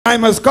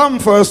Time has come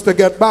for us to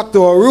get back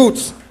to our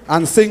roots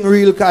and sing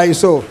real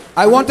Calypso.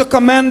 I want to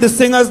commend the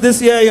singers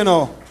this year, you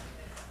know.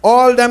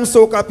 All them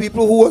soca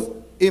people who were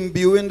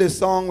imbuing the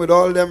song with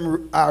all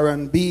them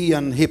R&B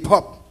and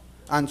hip-hop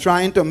and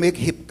trying to make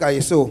hip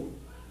Calypso.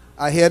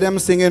 I hear them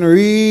singing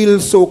real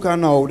soca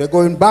now. They're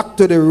going back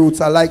to the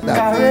roots. I like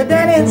that.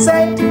 Caribbean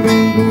inside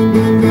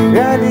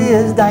really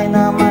is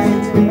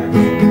dynamite.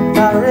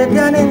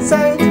 Caribbean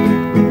inside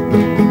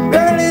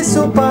really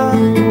super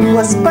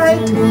was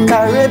spite.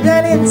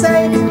 Caribbean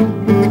inside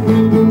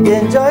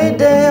enjoy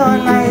day or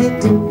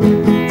night.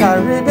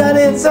 Caribbean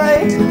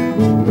inside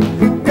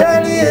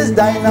really is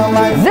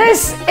dynamite.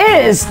 This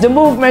is the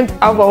movement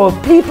of our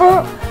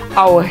people,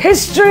 our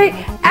history,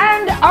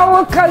 and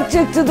our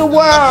culture to the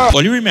world.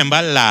 Well, you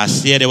remember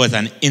last year there was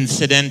an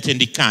incident in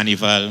the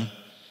carnival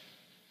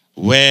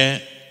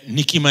where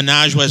Nicki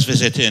Minaj was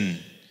visiting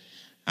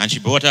and she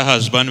brought her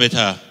husband with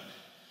her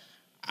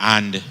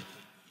and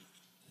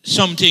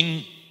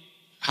something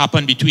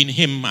happened between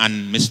him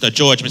and Mr.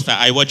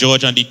 Iowa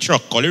George on the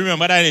truck. All you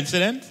remember that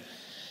incident?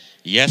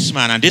 Yes,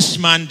 man. And this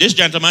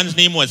gentleman's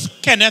name was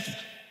Kenneth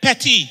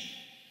Petty.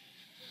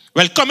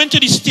 Well, coming to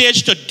the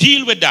stage to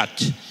deal with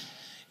that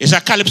is a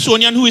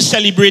Calypsonian who is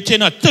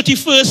celebrating her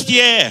 31st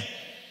year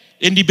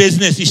in the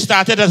business. He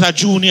started as a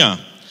junior.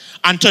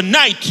 And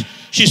tonight,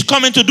 she's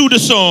coming to do the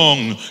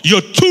song,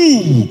 You're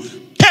Too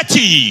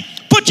Petty.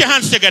 Put your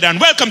hands together and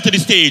welcome to the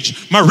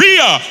stage,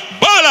 Maria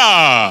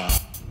Bhola.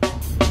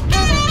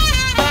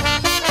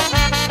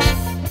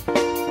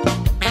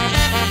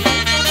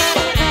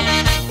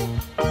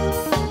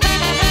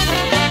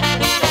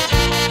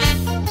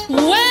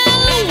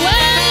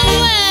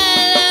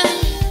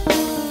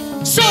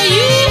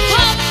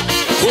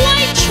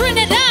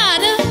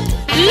 Trinidad,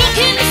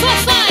 looking for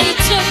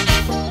fight.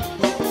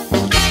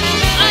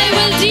 I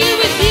will deal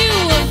with you.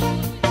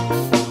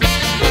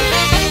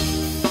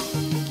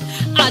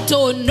 I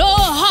don't know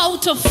how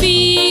to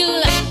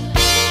feel.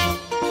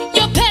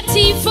 You're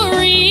petty for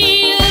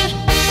real.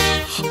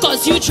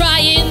 Cause you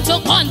trying to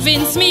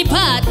convince me,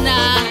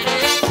 partner,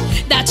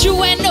 that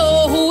you ain't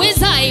know who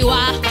is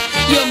Iowa.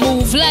 You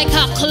move like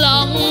a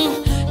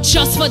clown.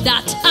 Just for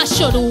that, I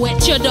should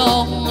wet you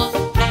down.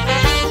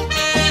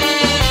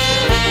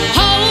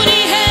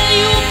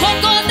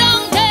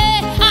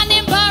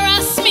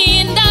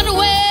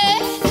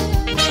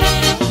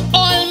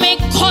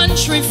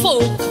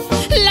 Folk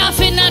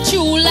laughing at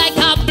you like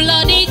a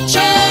bloody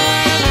joke.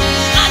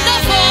 And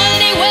of all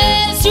the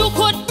ways you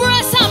could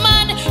press a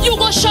man, you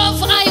go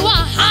shove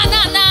Iowa hand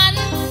and hand.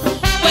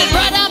 Well,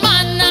 brother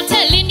man, I'm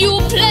telling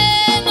you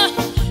plain,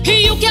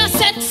 you can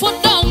set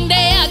foot down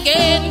there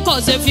again.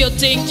 Cause if you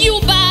think you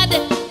bad,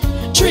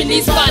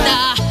 Trini's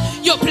badder.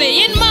 You're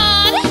playing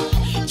mad,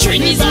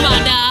 Trini's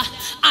madder.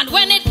 And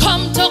when it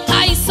come to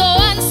Calypso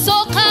and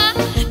soca,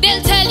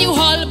 they'll tell you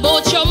all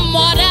about your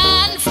mother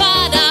and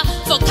father.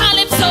 For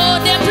Calypso,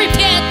 they're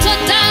prepared to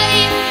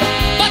die,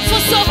 but for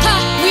soca,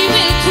 we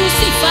will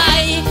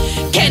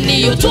crucify. Kenny,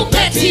 you're too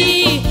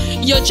petty.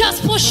 You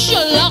just push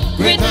your luck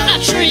with a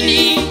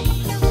Trini.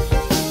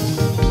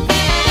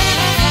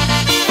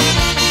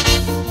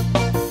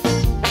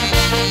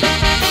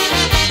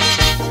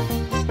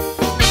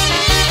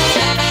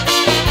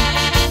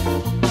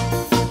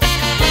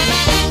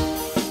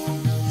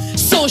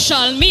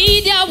 Social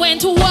media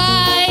went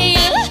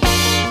wild.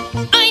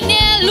 I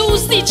near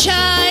lose the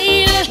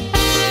child.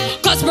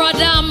 Cause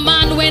brother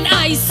man, when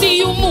I see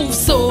you move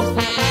so,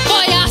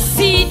 boy, I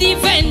see the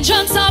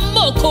vengeance of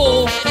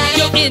Moko.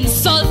 You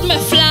insult me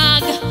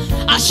flag,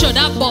 I should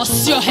have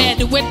bust your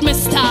head with my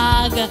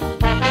stag. What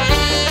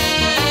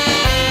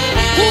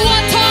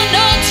on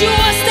earth you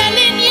was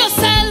telling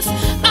yourself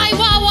I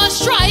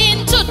was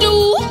trying to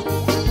do?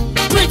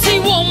 Pretty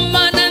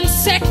woman and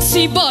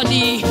sexy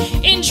body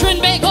in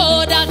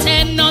Trinidad, that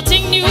ain't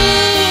nothing new.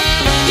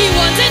 He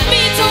wanted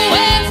me to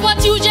wave,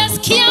 but you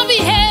just can't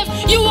behave.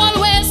 You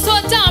always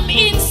so damn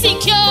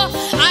insecure.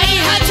 I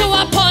had to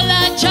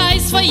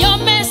apologize for your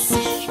mess.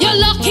 You're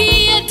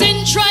lucky you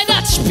didn't try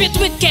that spit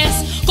with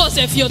guess. Cause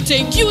if you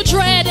think you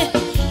dread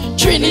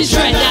Trini's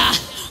dreader,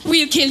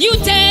 we'll kill you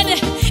dead,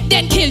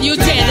 then kill you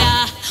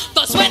deader.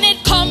 Cause when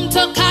it come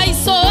to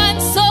Calypso and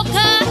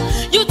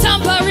soca, you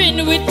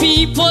tampering with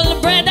people,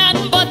 bread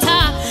and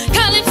butter.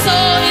 Calypso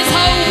is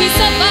how we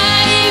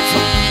survive.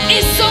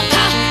 It's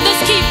soca,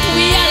 let's keep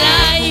we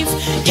alive.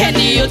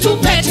 Kenny, you're too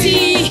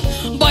petty.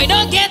 Boy,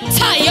 don't get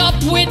tied up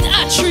with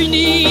a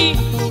Trini.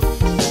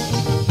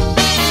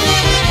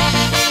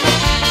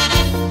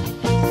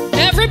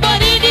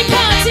 Everybody in the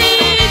party,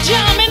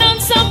 jamming on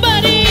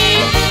somebody.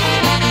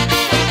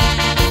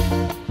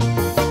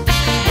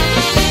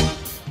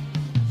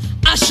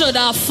 I should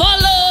have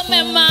followed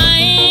my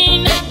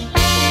mind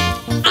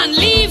and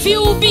leave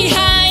you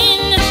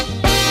behind.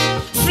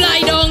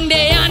 Fly down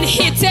there and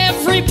hit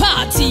every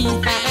party.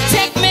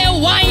 Take me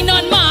wine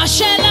on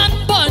Marshall and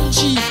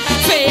Bungie.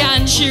 Faye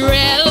and she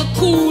real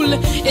cool.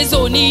 It's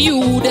only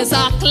you that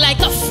act like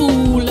a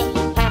fool.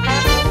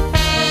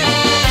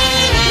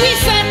 We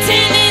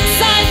fetting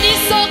inside the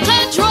soca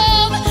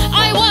drove.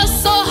 I was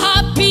so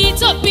happy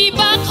to be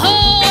back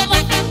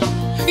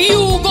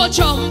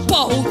jump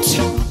out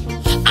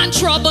and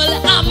trouble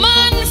a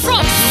man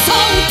from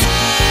south.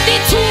 The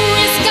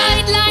tourist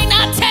guideline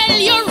I tell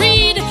you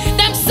read,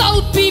 them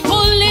south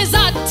people is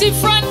a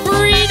different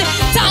breed.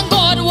 Thank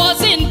God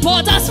was in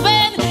Port of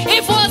Spain.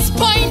 If was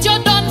point you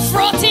done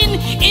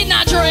frotting in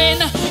a drain.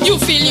 You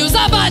feel you's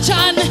a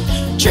bajan,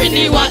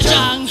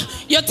 Trinidad.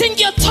 You think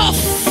you're tough,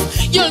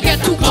 you'll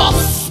get too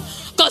puff.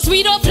 Cause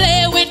we don't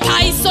play with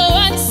Kaiso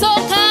and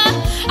Soca,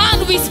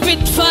 and we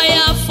spit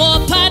fire for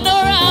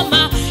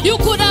panorama. You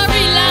coulda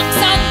relax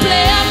and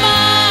play a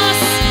mass,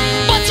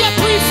 but you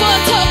prefer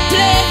to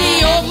play the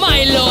oh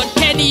my lord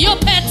Kenny, you're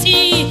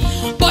petty.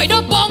 Boy,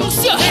 don't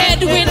bounce your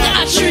head with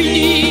a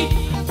Trini.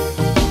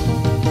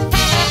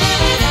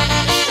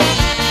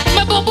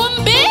 My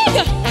bum big,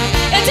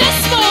 it is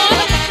small,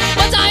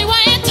 but I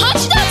won't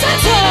touch that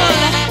at all.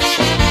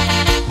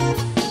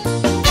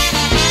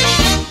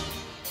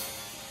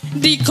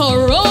 The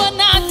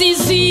corona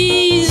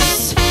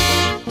disease,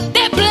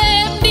 they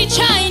blame the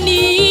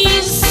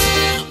Chinese,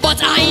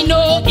 but I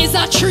know it's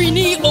a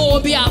Trini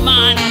Obia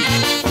man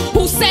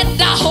who set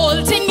the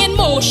whole thing in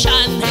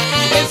motion.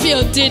 If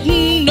you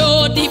didn't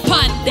know, the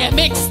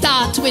pandemic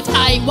start with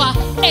Iowa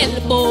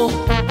elbow.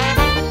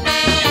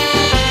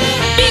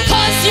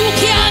 Because you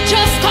can't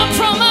just come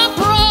from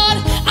abroad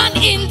and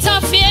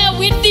interfere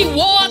with the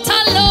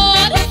water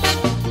lord.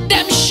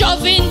 Them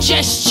shoving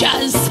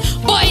gestures,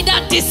 boy,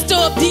 that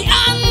disturb the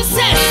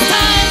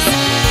ancestors.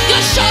 You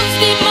shove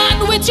the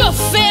man with your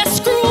face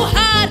screw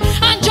hard,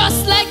 and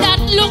just like that,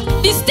 look,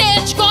 the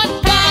stage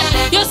gone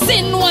bad. Your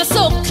sin was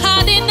so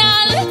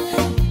cardinal,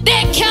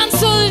 they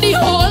cancel the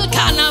whole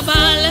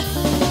carnival.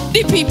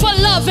 The people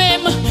love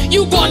him,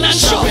 you gone and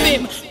shove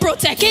him.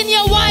 Protecting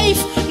your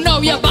wife, now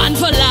you're banned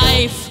for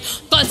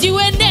life. Cause you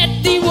ain't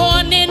get the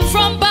warning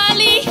from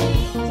Bali.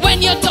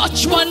 When you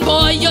touch one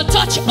boy, you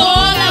touch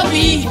all of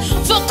we.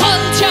 For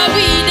culture,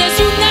 we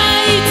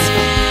disunite.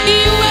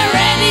 You were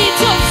ready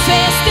to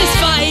face this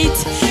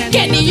fight.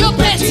 Kenny, you're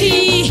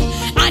petty,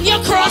 and you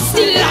cross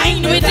the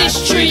line with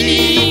this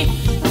Trini.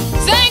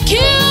 Thank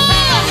you.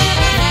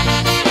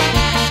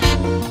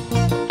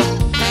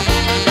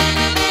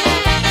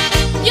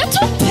 You're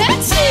too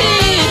petty.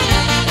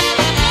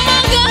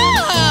 My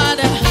God.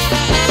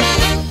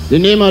 The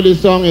name of the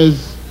song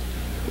is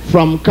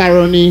From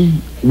Caroni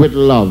with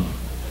Love.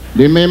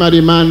 The name of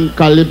the man,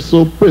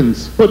 Calypso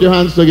Prince. Put your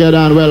hands together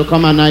and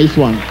welcome a nice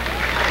one.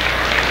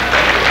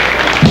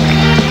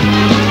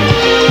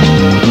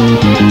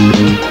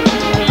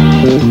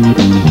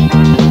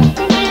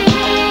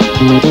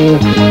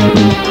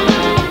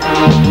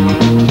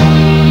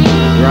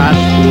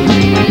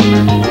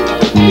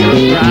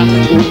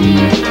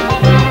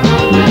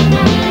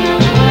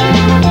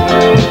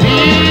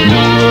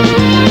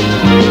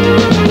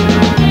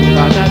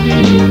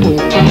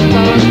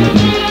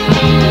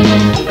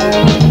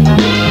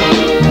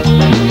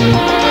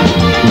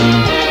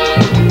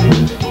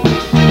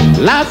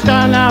 Last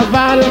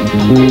carnival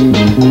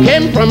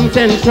came from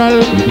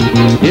Central.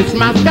 This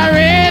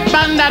masquerade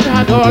band that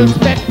had all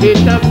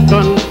spectators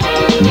done.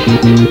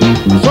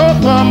 So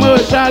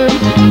commercial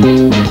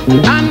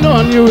and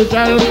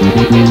unusual,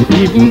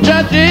 even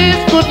judges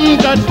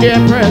couldn't judge their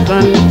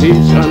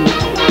presentation.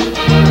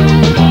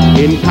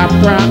 In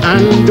Capra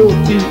and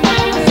Doti,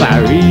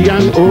 Sari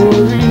and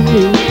Ori,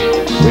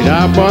 with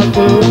a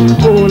bottle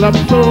full of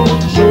soap,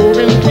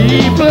 showing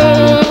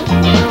people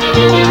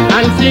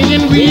and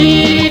singing,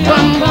 we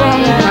come from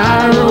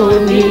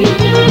Caroni,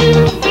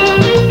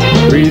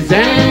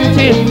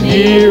 presenting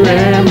the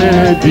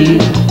remedy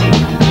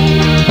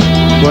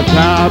for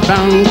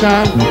tabanka,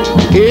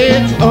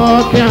 AIDS or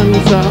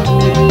cancer,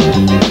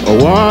 or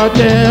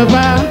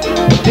whatever.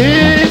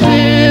 This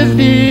is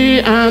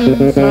the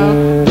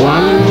answer.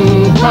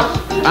 One cup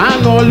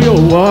and all your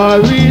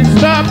worries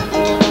stop.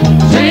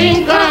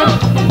 Drink up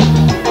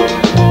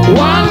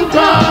one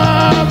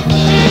cup.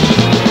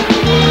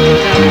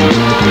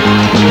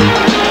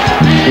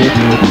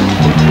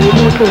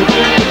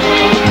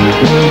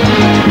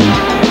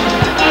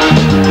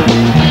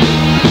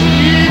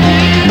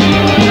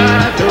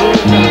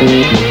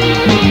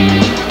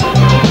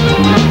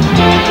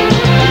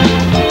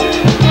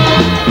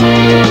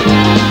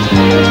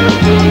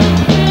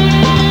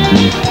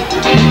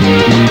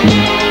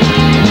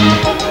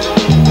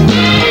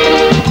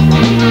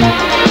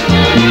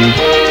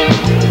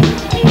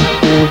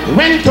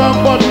 When talk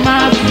about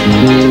mass,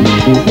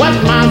 what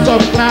mass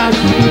of class?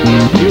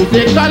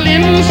 Musical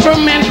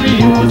instrument we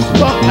use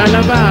for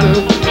carnival.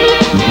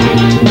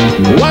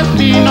 What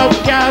being of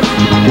cast?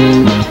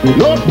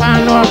 No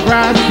pan or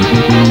brass.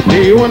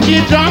 They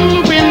only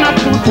jumping up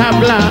to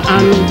tabla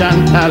and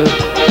dantal.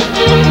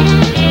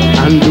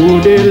 And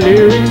do the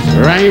lyrics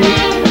rhyme?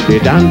 They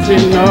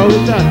dancing all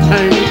the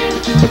time.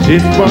 But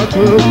this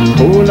bottle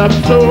full up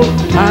so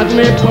hard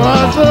me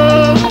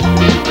puzzle.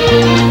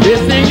 They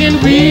singing,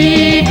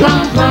 we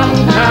come from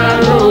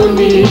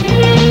Caroni,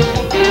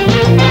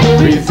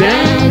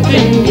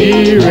 presenting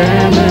the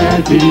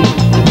remedy.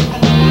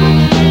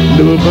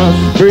 Nervous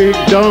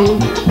breakdown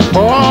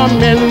or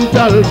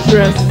mental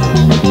stress.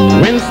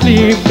 When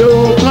sleep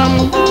don't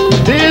come,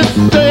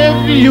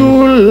 save you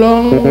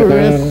long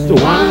rest.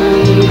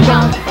 One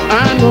cup,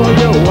 I know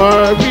your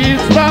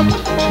worries stop.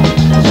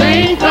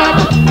 Drink up,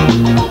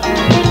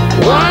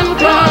 one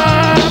cup.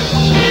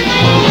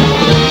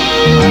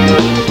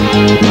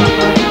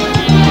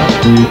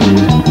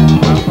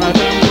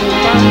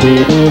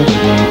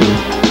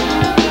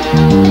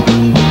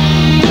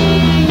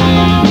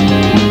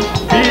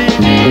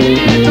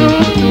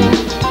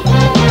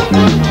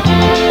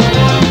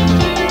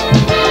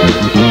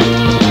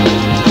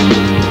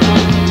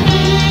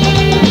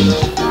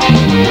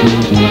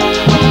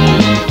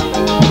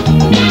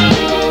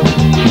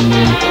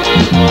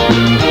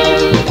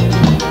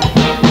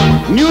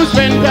 News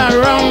went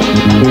around,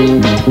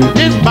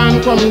 this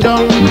band come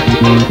down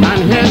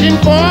and heading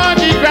for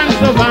the Grand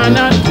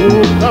Savannah to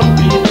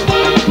compete.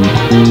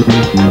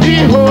 The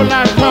whole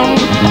of town,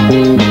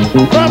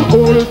 from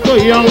old to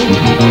young,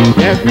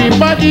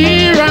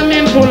 everybody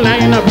running full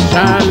line up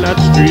Charlotte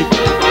Street.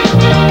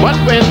 But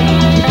when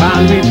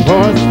Bandit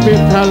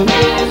Hospital,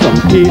 some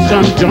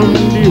patients jump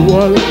the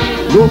wall,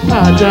 no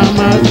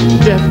pajamas,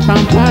 just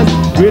pampas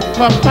with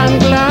cup and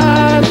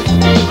glass.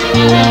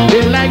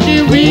 They like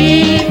the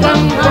we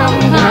come from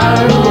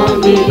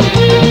harmony,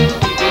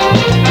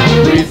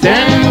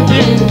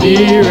 presenting the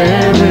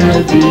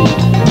remedy.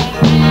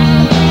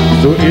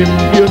 So if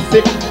you're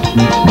sick,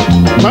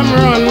 come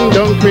run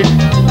down quick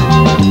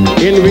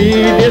in we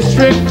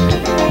district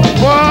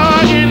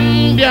for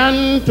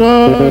Indian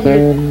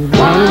tonic.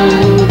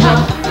 One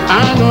cup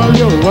and all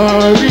your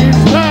worries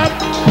stop.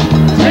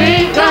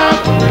 Drink up,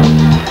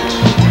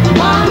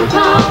 one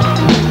cup.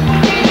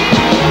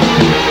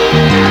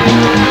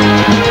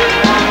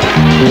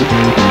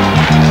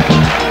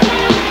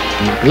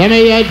 Let me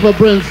hear it for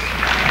Prince.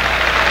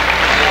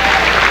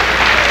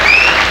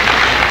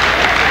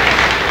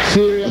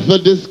 The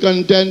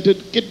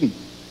Discontented Kitten,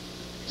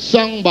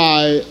 sung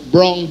by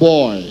Brown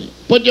Boy.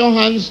 Put your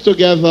hands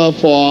together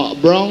for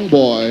Brown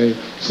Boy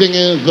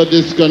singing The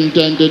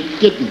Discontented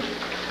Kitten.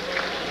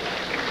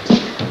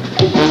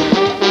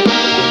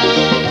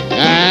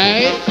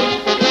 Aye.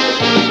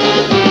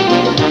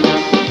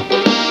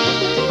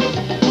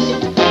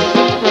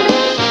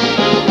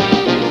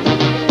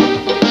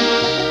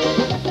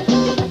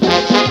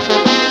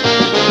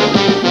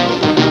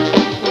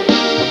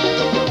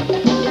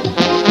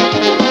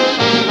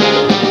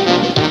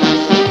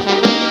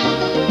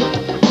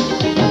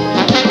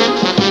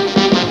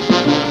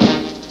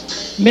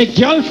 My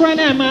girlfriend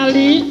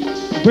Emily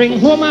bring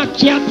home a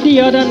cat the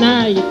other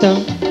night.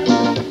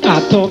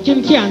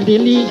 Talking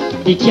candidly,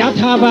 the cat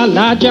have a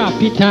large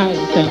appetite.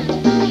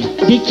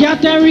 The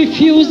cat are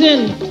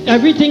refusing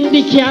everything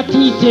the cat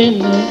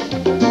eating.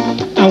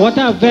 And what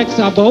I vex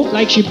about,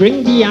 like she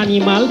bring the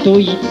animal to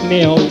eat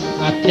me out.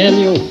 I tell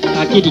you,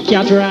 I give the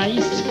cat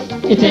rice,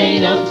 it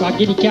ain't enough. I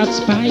give the cat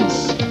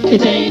spice,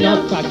 it ain't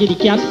enough. I give the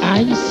cat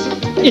ice,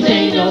 it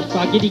ain't enough.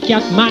 I give the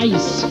cat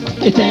mice,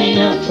 it ain't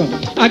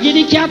enough. I give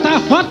the cat a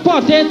hot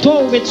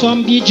potato with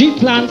some BG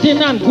plantain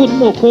and good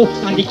moco,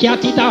 and the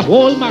cat eat a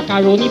whole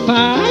macaroni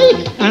pie,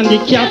 and the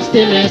cat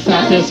still ain't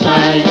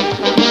satisfied.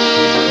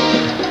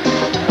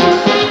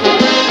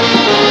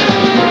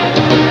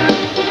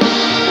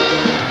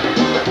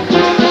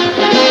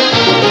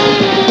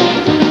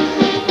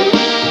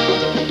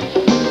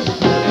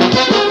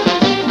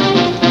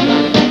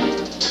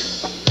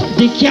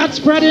 The cat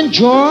spreading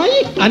joy,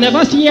 I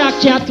never see a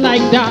cat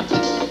like that.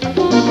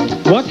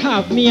 What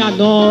have me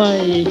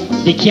annoyed?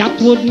 The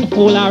cat wouldn't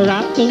hold a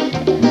rat,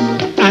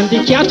 and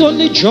the cat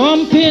only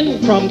jumping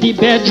from the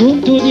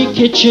bedroom to the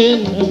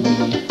kitchen.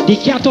 The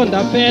cat on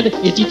the bed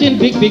is eating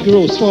big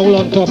roast fowl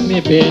on top my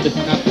bed.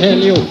 I tell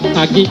you,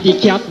 I give the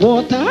cat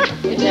water,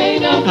 it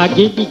ain't enough. I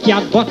give the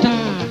cat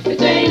butter,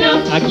 it ain't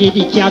enough. I give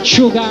the cat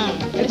sugar,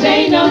 it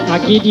ain't enough. I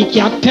give the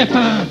cat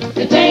pepper,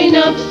 it ain't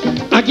enough.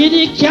 I give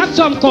the cat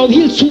some cow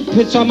heel soup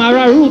with some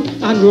arrowroot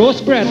and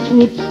roast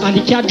breadfruit, and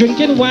the cat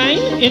drinking wine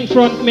in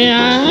front of my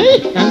eye,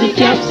 and the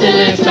cat still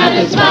ain't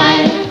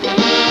satisfied.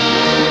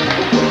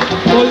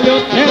 Oh, you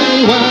tell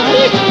me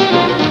why?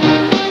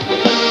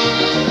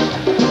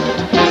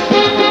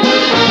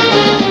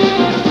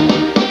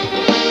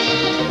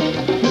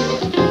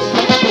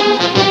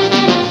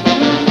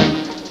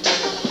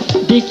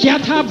 The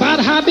cat have bad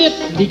habit,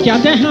 the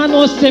cat ain't have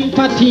no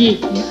sympathy.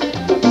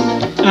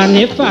 And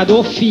if I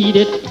don't feed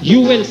it,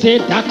 you will say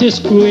that is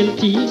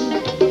cruelty.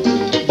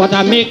 But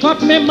I make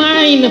up my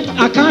mind,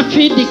 I can't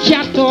feed the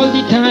cat all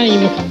the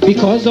time,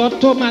 because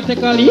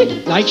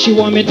automatically, like she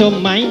want me to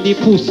mind the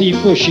pussy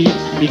pushy.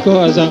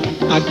 Because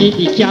I give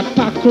the cat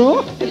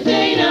pakro,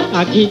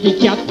 I give the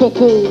cat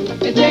cocoa,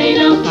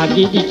 I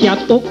give the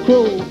cat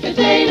okro,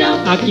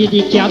 I give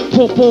the cat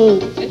popo,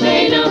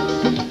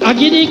 I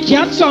give the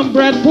cat some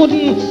bread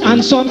pudding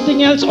and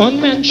something else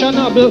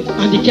unmentionable,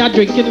 and the cat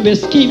drinking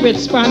whiskey with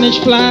Spanish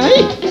fly,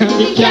 and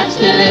the cat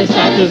still ain't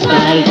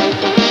satisfied.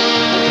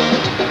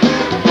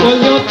 Will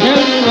you tell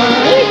me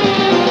why?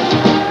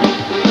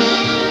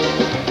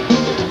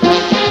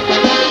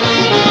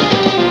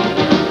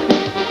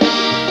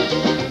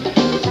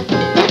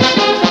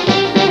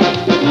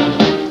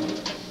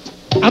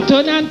 I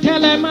turn and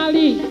tell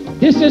Emily,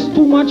 this is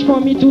too much for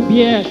me to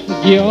bear.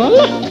 Girl,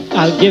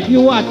 I'll give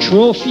you a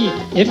trophy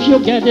if you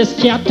get this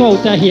cat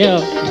out of here.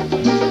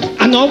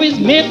 And now it's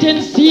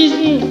mating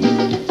season,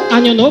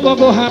 and you know what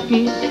go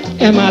happen.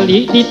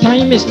 Emily, the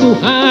time is too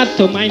hard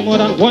to mind more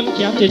than one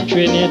cat in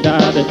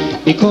Trinidad,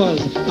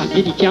 because I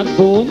get the cat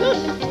bone,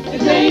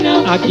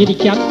 I get the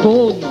cat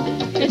bone,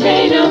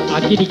 I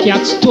get the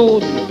cat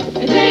stone,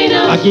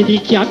 I get the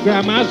cat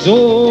grandma's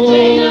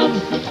zone,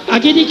 I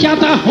get the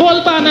cat a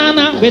whole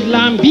banana with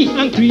lambi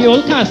and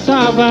Creole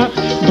cassava.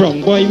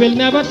 Brown boy will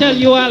never tell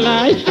you a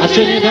lie, a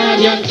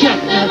Trinidadian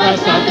cat never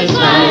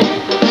satisfied.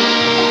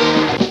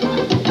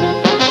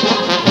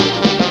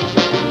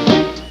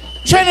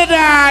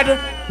 Trinidad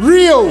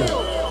Rio.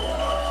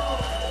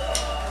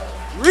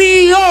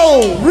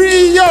 Rio,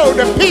 Rio,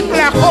 the people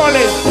are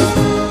calling.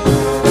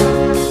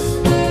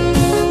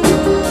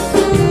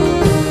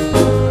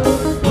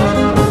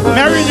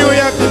 Merry New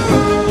Year,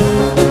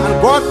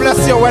 and God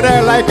bless you whether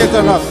you like it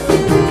or not.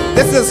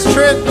 This is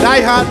straight,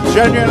 die-hard,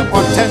 genuine,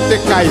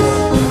 authentic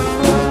guys.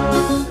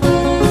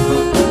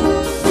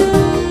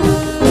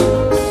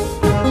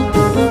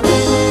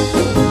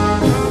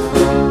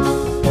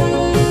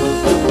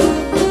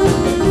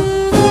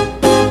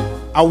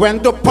 I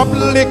went to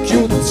public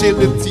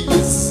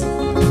utilities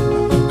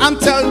and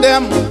tell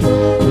them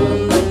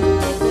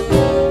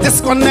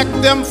disconnect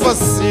them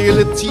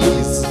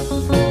facilities,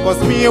 cause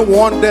me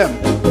want them.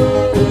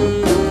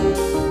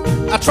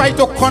 I tried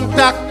to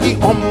contact the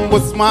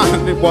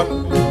ombudsman, but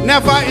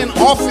never in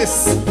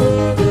office.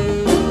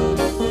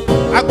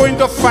 I'm going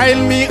to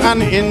file me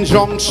an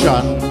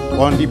injunction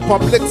on the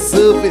public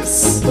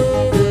service,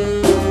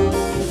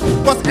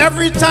 cause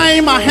every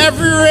time a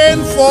heavy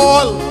rain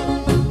fall,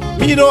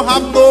 me don't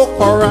have no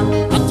current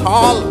at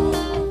all.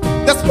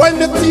 They spoil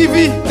my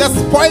TV, they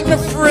spoil my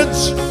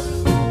fridge,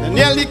 they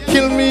nearly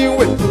kill me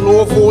with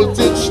low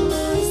voltage.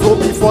 So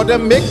before they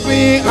make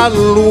me a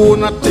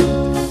lunatic,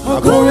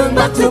 I'm going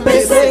back to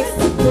basics.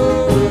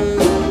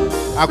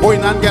 I'm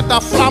going and get a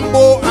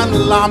flambeau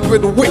and lamp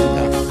with wick.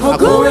 I'm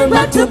going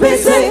back to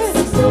basics.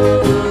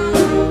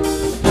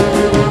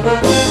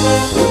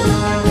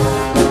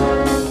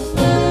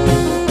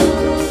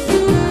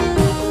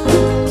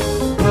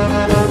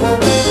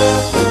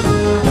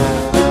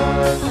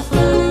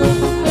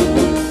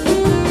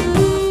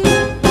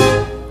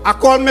 I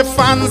call my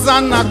fans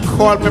and I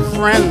call my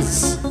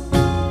friends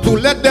to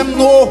let them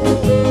know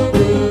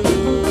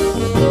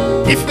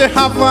if they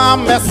have a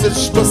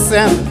message to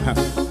send,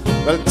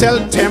 well, tell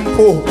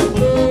Tempo.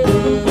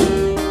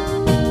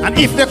 And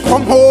if they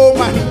come home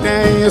and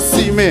then you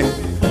see me,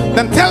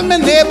 then tell me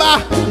neighbor,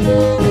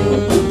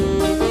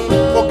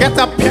 go get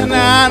a pen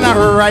and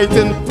a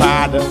writing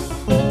pad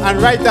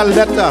and write a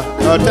letter.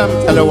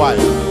 Tell you why.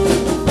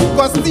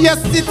 Because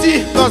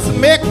city does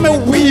make me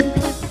weep.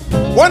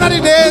 One of the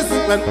days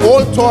when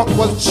old talk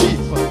was cheap,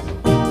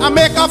 I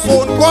make a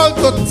phone call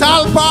to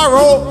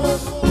Talparo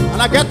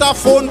and I get a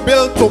phone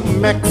bill to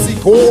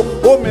Mexico.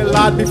 Oh my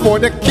lad, before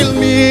they kill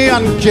me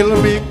and kill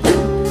me,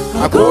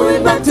 I'm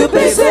going back to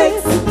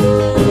basics.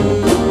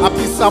 A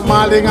piece of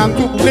marling and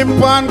to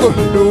blimp and go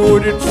do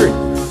the trick.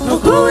 I'm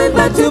going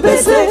back to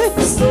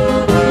basics.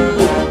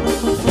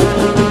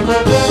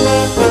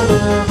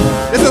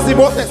 This is the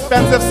most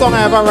expensive song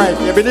I ever write.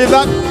 You believe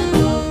that?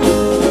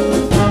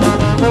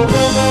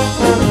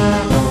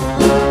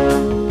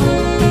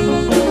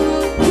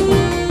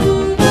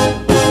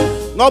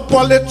 No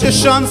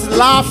politicians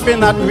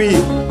laughing at me.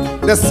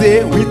 They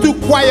say we too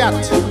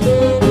quiet.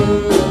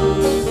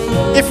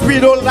 If we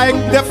don't like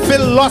their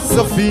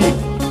philosophy,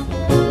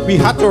 we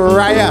had to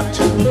riot.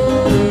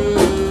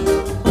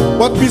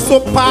 But we so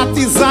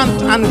partisan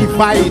and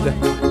divide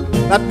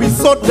that we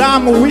so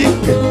damn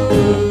weak.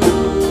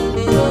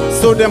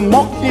 So they're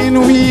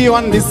mocking we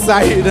on the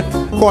side,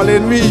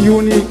 calling we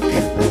unique.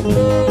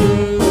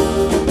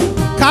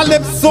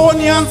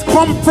 Calypsonians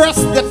compress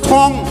the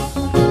tongue.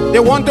 They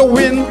want to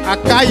win a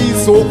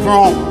Calypso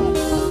crown.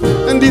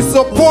 And the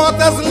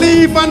supporters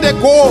leave and they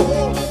go.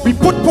 We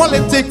put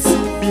politics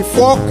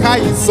before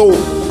Calypso.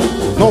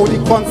 Now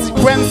the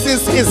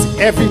consequences is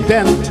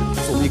evident.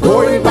 So we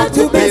going back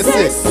to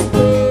basics.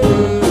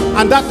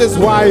 And that is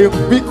why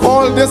we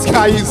call this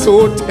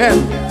Calypso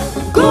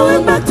 10.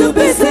 Going back to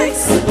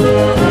basics.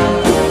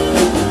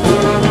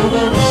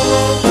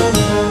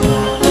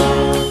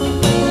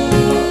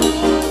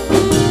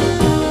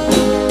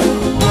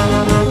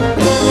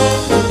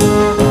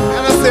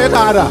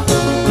 Harder.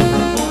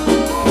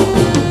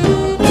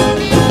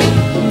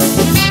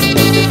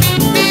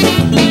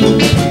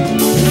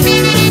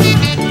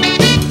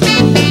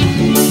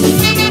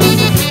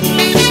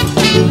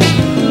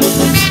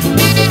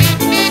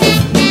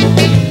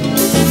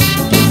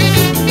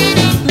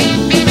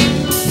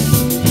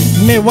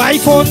 My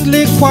wife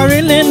only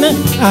quarreling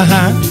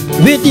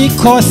with the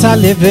cost of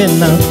living.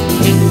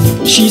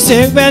 She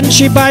say when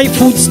she buy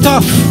food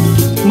stuff,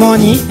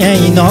 money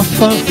ain't enough.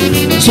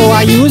 So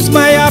I use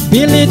my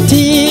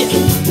ability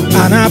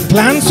and I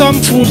plan some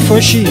food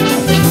for she.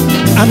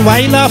 And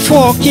while I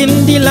fork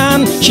in the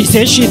land, she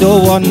says she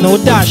don't want no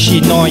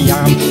dashi no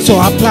yam. So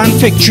I plant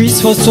fig trees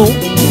for so,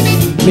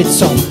 with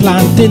some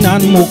planting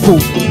and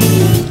moko.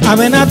 And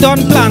when I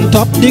done plant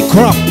up the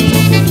crop,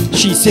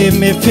 she say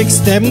me fix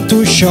them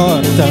too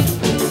short.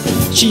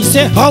 She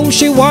say how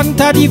she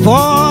want a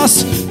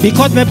divorce,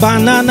 because me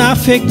banana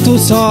fig too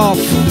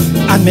soft,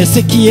 and me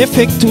siki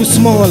fig too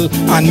small,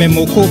 and me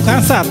moko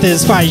can't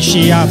satisfy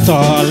she at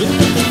all.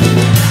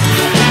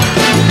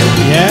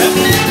 Yeah.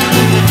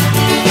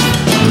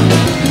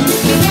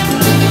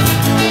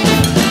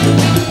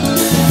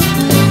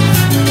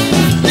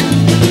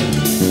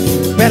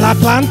 Well, I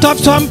plant up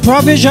some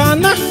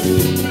provision,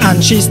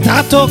 and she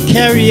start to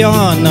carry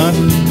on.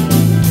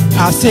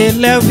 I say,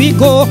 let we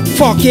go,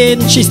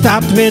 fucking. She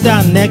start with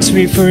her next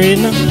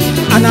refrain.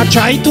 And I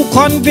try to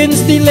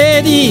convince the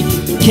lady,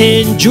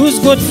 cane juice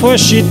good for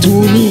she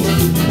toonie.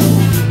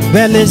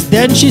 Well, it's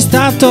then she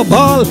start to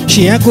bawl.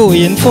 She ain't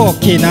going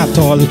fucking at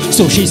all.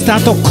 So she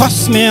start to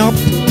cuss me up.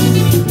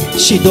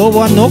 She don't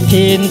want no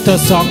cane to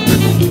suck.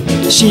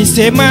 She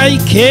say my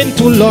cane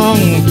too long,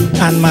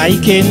 and my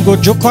cane go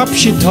joke up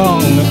she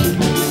tongue.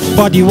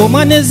 But the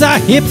woman is a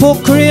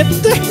hypocrite.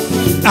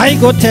 I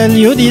go tell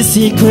you the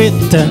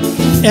secret.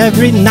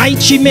 Every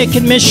night she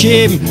making me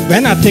shame.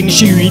 When I think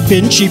she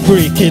reaping, she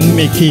breaking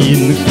me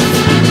cane.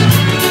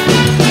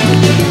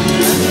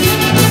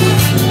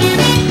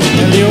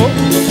 Tell you.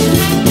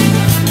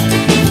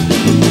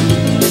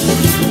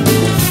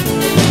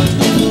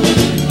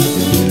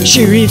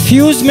 She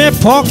refused me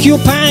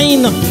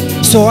porcupine,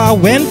 so I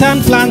went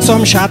and planted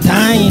some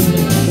shatine.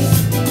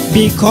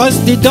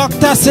 Because the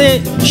doctor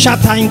say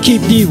shatine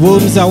keep the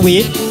worms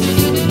away.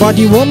 But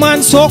the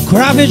woman so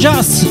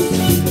courageous,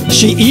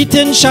 she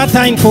eating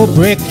shatine for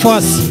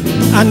breakfast.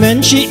 And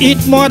when she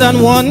eat more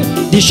than one,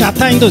 the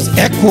shatine does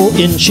echo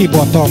in she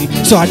bottom.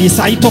 So I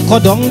decide to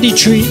cut down the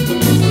tree.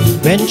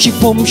 When she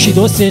come, she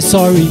does say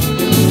sorry.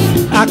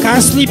 I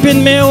can't sleep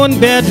in my own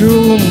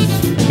bedroom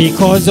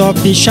because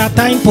of the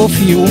shatine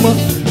perfume.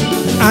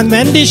 And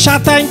when the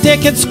shatine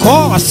take its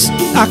course,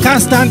 I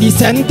can't stand the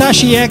center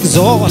she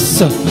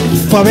exhausts.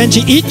 For when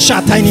she eat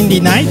shatine in the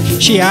night,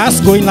 she has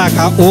going like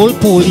an old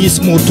police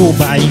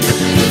motorbike.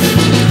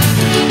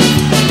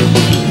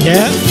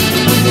 Yeah?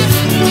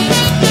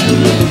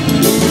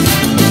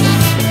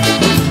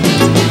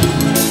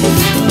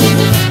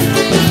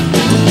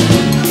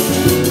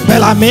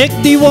 Well, I make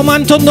the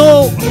woman to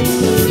know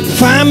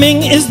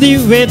farming is the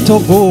way to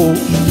go.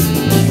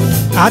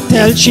 I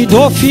tell she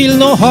don't feel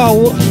no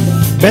how,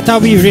 better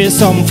we raise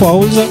some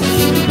fowls.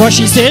 But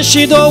she says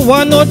she don't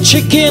want no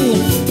chicken,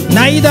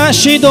 neither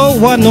she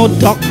don't want no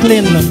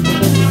duckling.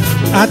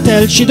 I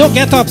tell she don't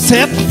get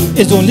upset,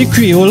 it's only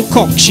Creole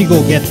cock she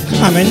go get.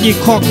 And when the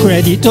cock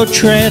ready to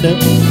tread,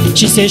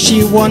 she says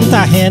she want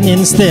a hen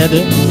instead.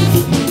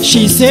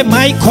 She say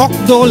my cock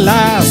don't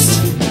last,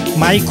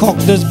 my cock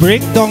does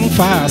break down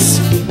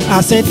fast. I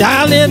say,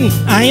 darling,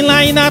 I ain't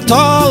lying at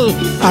all.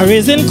 I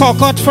raising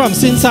cockot from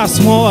since I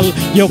small.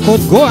 You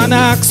could go and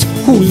ask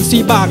who's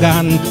the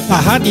bagan.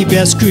 I had the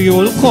best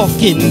Creole cock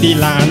in the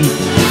land.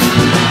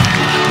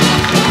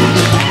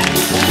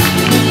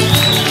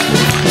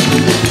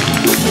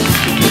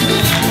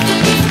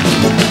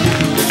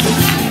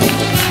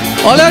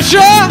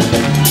 Olesha!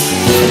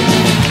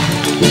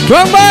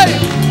 Bring by!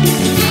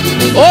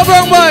 Oh,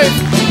 bring by!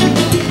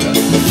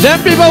 Them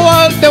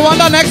people they want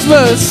the next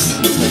verse.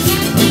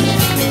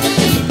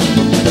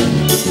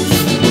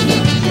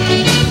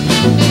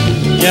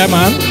 Yeah,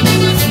 man.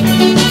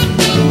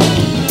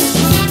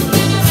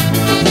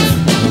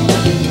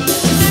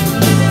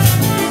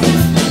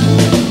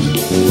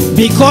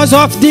 Because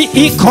of the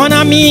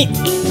economy,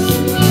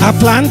 I'm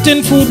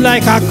planting food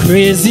like a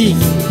crazy.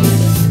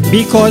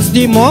 Because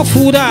the more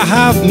food I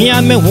have, me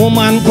and my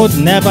woman could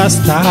never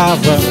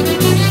starve.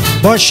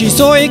 But she's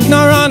so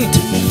ignorant,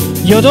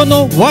 you don't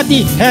know what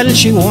the hell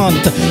she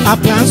want. I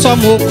plant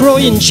some okra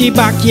in she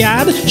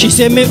backyard. She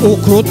say me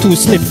okra too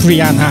slippery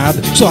and hard.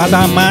 So as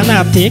a man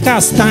I take a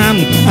stand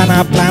and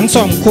I plant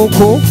some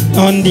cocoa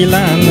on the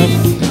land.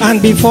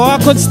 And before I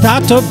could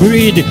start to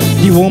breed,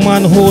 the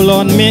woman hold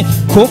on me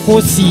cocoa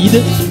seed.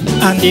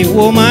 And the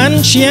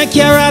woman, she ain't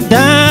care a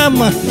damn.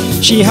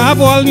 She have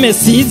all my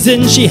seeds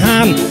in she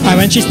hand. And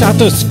when she start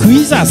to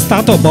squeeze, I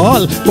start to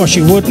ball. But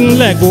she wouldn't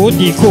let go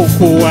the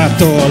cocoa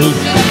at all.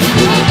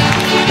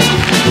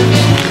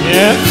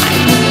 Yeah.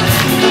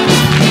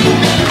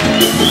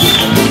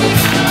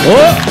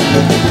 Oh!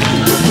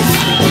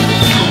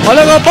 Oh,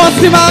 look at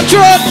Bossy Man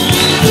Truck!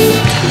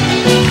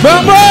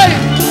 Bring by!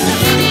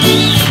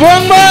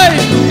 Bring by!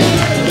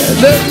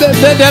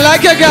 They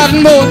like your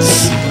garden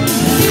boats.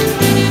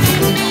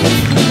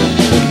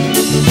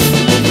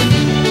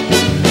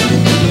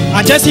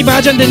 And just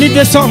imagine they need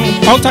this song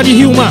out of the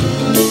humor.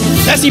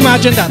 Just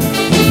imagine that.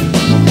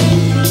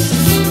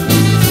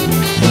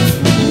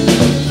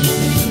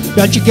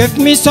 But you give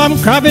me some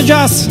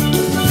cabbages,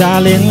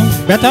 darling,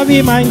 better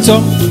be mine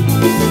some.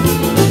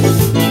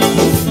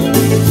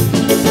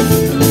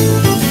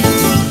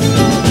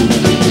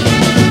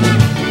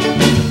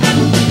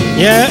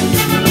 Yeah.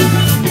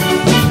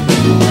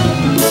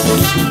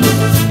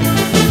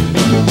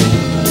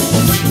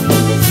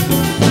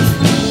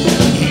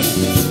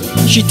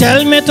 She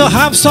tell me to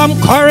have some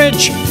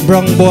courage,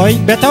 brown boy,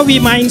 better we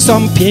mind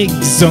some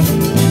pigs.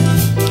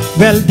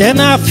 Well, then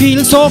I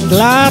feel so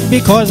glad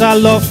because I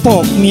love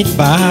pork meat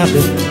bad.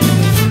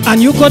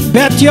 And you could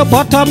bet your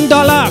bottom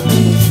dollar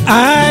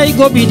I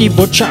go be the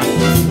butcher,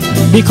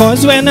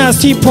 because when I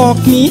see pork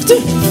meat,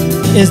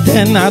 is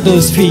then I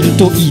those feel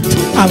to eat.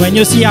 And when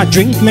you see I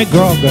drink me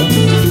grog,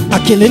 a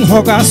killing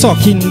hog a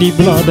sucking the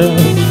blood.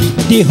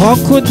 The hog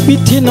could be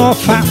thin or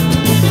fat,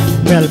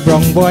 well,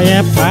 brown boy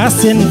ain't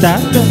passing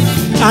that.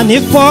 And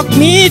if pork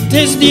meat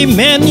is the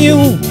menu,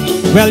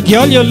 well,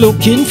 girl, you're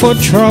looking for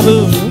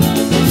trouble.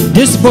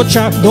 This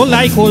butcher don't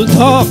like old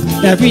talk.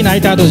 Every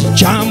night I just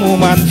jam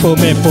woman for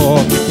me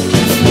pork.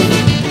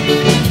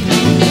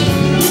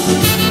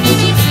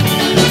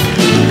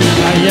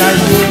 Ay, ay,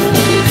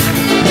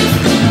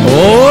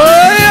 oh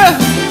yeah.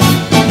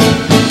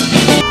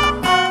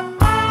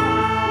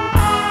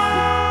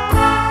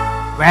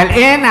 Well,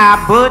 in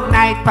a bird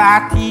night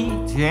party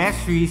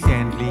just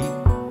recently,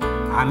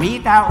 I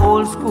meet our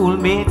old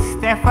schoolmate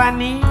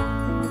Stephanie.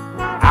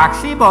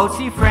 Ask she about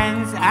she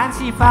friends and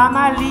she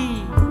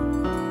family,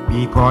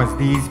 because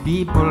these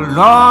people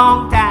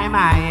long time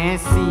I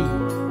ain't see.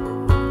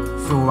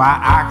 So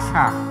I ask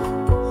her,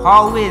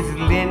 how is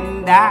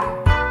Linda,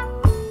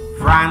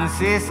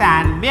 Francis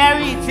and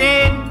Mary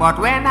Jane? But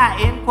when I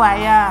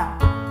inquire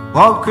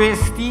about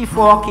Christy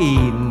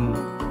Forkin,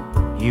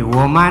 the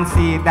woman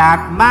say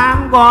that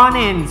man gone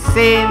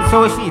insane.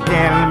 So she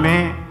tell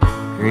me,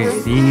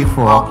 Christy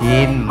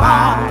Forkin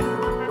mad,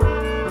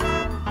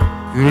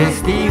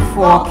 Christy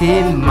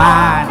Forkin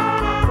mad.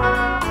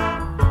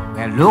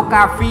 Well, look,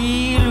 I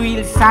feel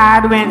real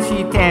sad when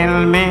she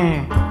tell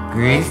me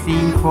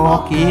Christy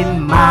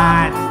Forkin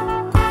mad.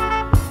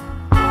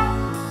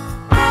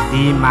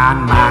 The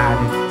man mad.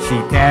 She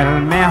tell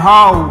me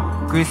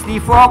how Christy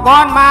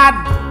gone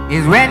mad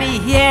is when he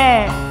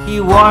hear he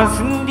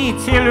wasn't the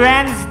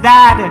children's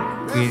dad.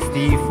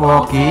 Christy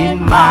Forkin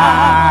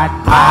mad,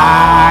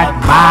 mad,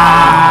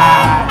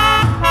 mad.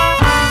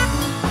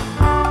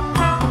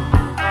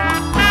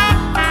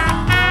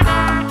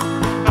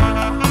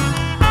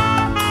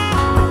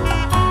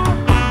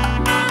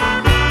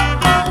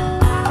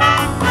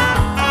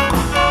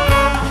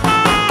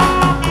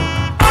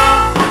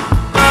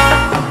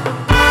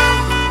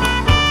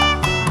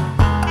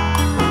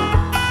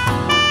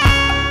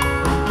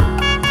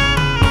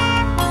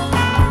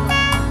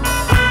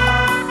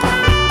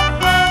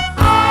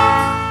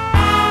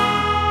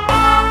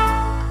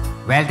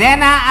 Well,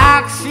 then I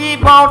asked she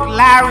about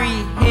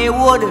Larry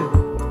Haywood.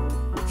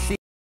 She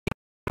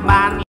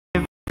man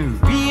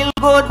live real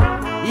good.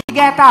 He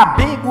get a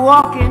big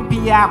walk in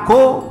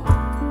Piaco,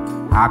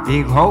 a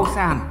big house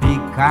and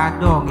big car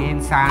down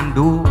in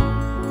Sandu.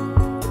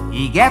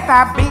 He get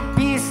a big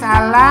piece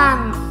of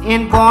land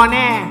in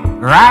Bonnet,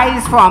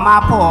 rise from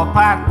a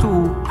pauper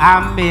to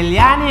a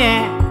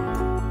millionaire.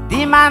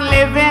 The man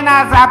living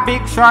as a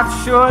big shot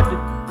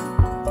should.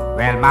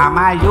 Well,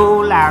 mama,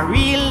 you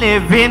Larry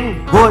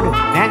living good.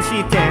 Then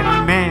she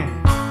tell me,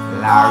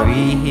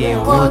 Larry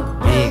Haywood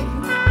big,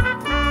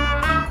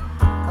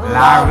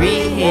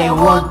 Larry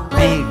Haywood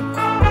big.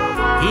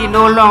 He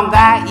no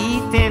longer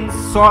eating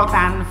salt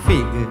and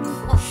fig.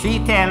 She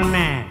tell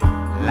me,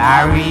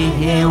 Larry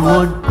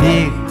Haywood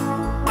big,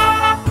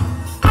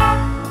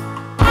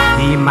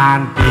 the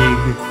man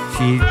big.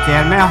 She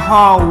tell me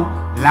how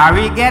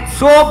Larry get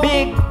so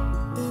big.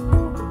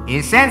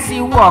 He since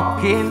he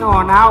walking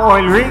on a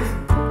oil rig.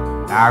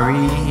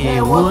 Larry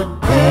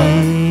Haywood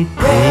big,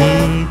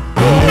 big,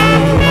 big.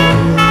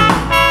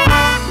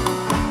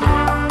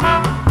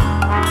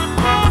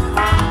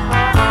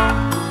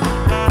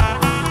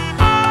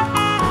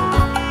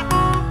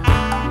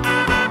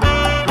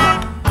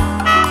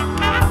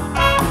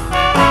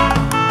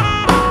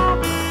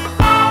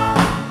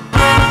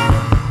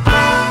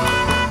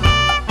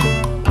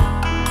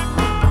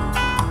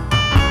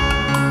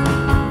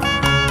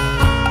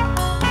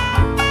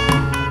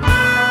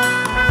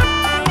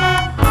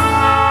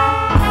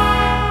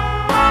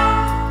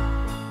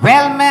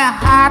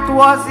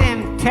 Was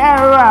in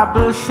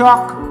terrible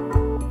shock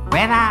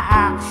when I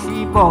asked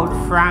she about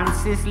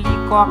Francis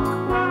Leacock.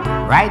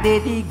 Right there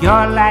the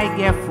girl I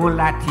get full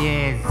of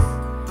tears,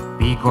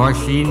 because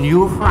she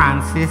knew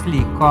Francis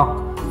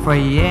Leacock for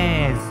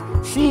years.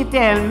 She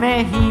tell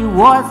me he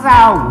was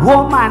a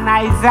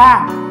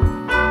womanizer.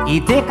 He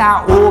take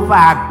a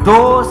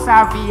overdose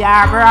of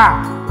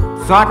Viagra.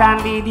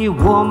 Suddenly the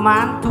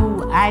woman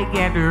too I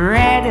get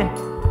red.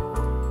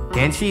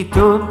 Then she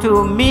turned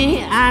to me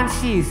and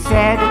she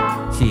said,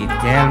 she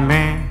tell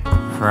me,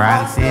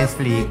 Francis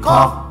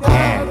Leacock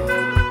dead,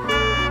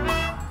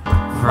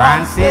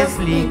 Francis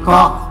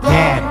Leacock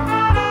dead.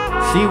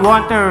 She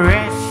want to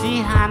rest she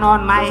hand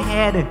on my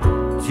head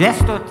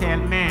just to tell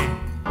me,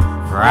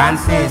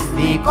 Francis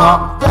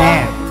Leacock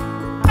dead.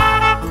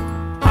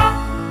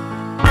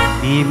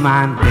 The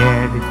man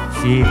dead.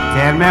 She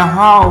tell me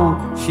how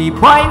she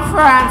point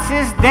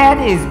Francis dead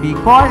is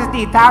because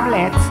the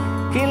tablets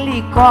kill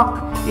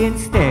Leacock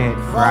instead.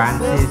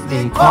 Francis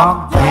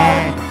Leacock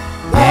dead,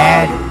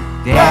 dead,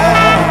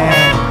 dead.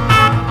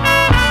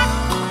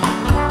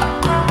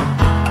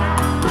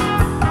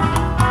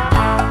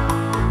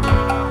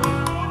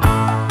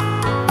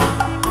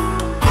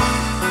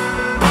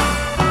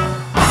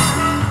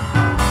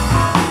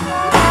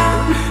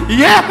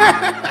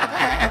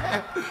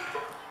 Yeah.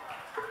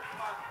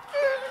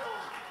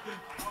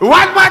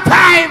 One more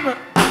time.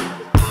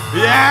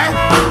 Yeah.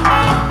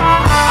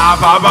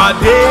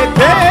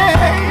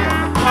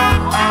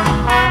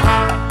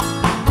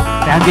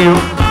 Thank you.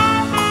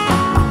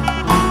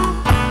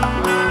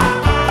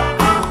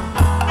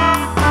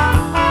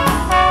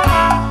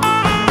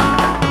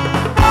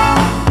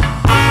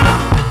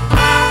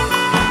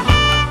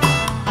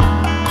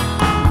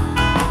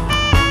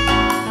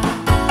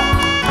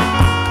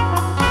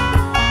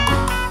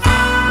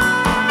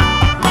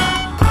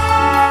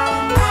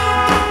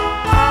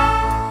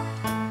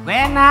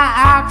 When I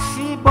asked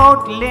she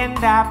about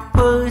Linda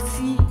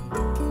Percy,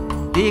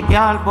 the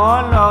girl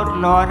bawled out,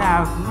 Lord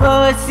have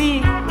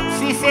mercy.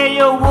 She said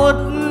you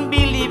wouldn't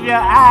believe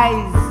your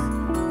eyes.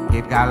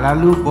 Kid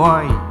KALLALLOO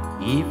boy,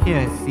 if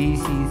you see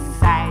she's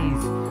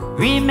size.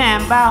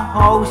 Remember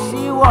how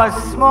she was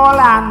small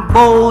and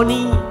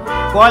bony,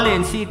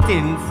 calling she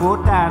 10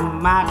 foot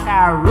and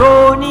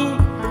macaroni.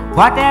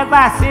 But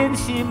ever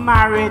since she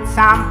married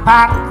Sam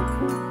Pat,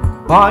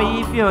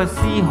 boy, if you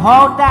see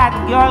how that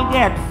girl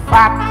get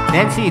fat,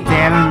 then she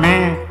tell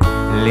me,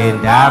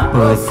 Linda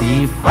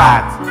Percy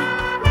fat.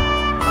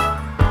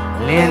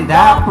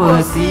 Linda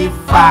Percy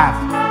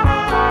fat.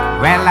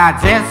 Well, I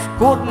just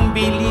couldn't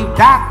believe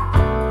that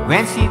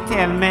when she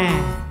tell me,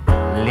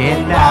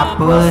 Linda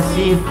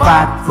Percy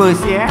fat.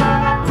 Percy,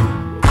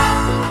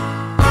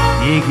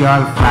 the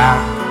girl fat.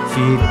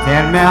 She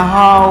tell me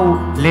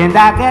how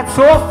Linda gets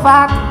so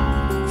fat.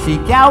 She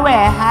can't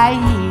wear high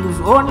heels,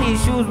 only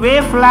shoes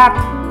way flat.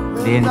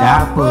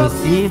 Linda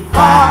Percy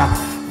fat,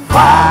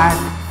 fat,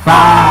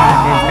 fat.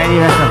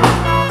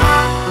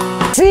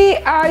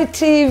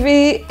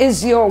 CITV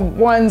is your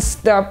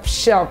one-stop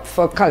shop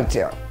for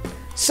culture.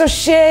 So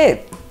share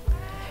it.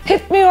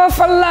 Hit me off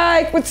a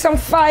like with some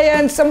fire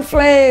and some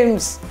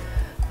flames.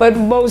 But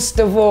most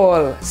of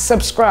all,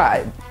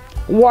 subscribe.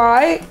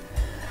 Why?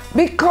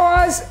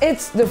 Because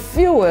it's the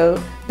fuel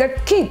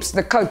that keeps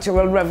the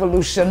cultural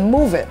revolution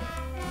moving.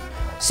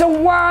 So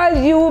while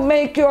you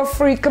make your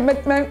free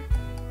commitment,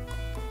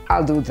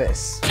 I'll do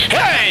this.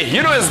 Hey,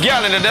 you know it's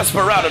Gyan in the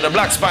Desperado, the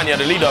Black Spaniard,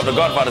 the leader of the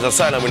Godfather's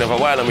Asylum. We never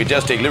wild and we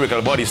just take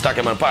lyrical bodies, stack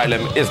them and pile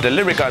them. It's the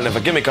lyrical, never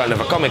gimmickal,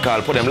 never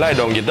comical. Put them lie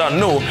down, you don't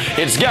know.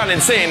 It's Gyan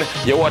Insane.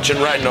 You're watching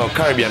right now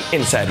Caribbean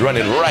Inside,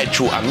 running right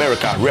through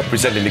America,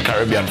 representing the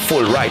Caribbean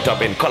full right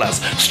up in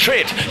colors.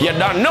 Straight, you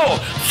don't know.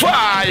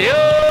 Fire!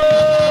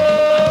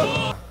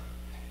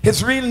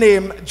 His real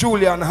name,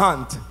 Julian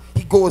Hunt.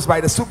 He goes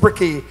by the Super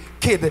K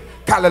Kid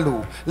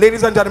KALLALLOO.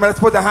 Ladies and gentlemen, let's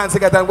put our hands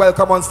together and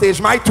welcome on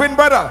stage my twin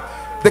brother,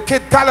 the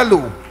Kid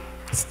KALLALLOO,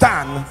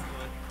 Stan,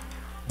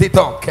 the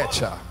dog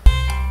catcher.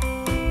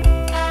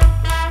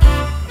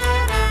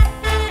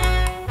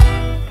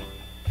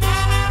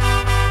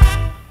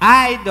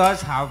 I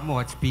does have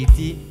much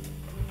pity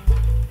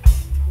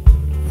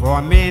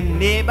for my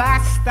neighbor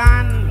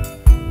Stan,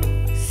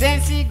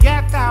 since he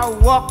get a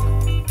work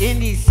in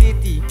the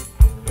city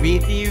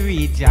with the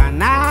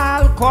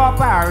regional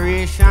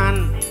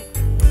corporation.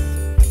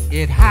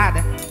 It had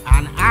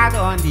an ad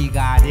on the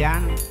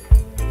Guardian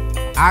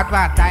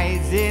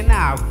advertising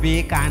a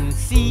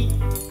vacancy.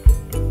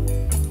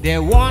 They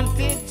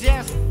wanted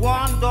just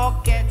one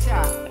dog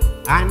catcher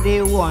and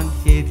they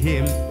wanted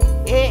him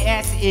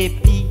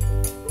ASAP.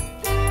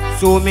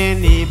 So my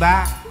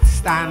neighbor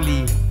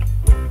Stanley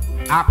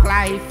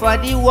applied for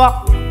the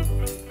work,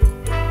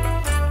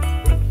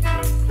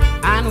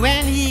 and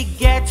when he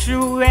gets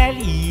through well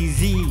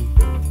easy,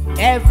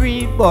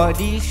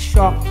 everybody's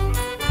shocked.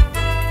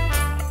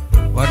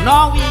 But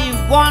now he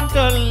want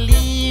to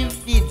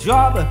leave the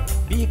job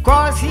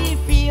because he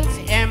feels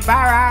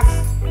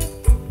embarrassed.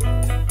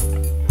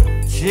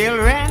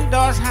 Children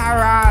does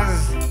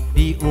harass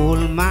the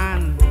old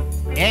man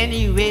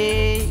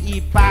anyway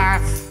he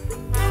pass.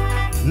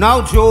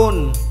 Now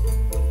Joan,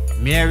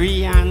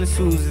 Mary and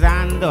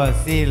Susan does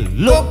say,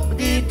 look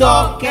the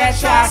dog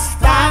catcher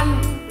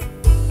Stan.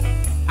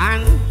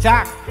 And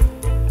Jack,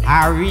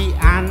 Harry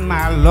and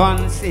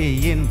Marlon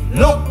saying,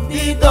 look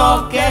the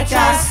dog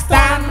catcher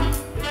Stan.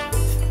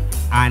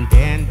 And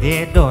then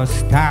they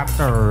just start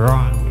to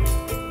run,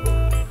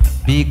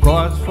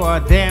 because for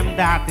them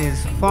that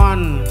is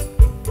fun.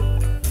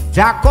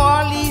 Jack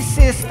called his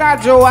sister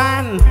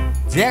Joanne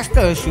just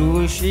to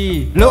show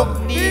she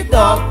look the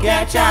dog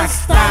catcher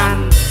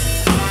Stan.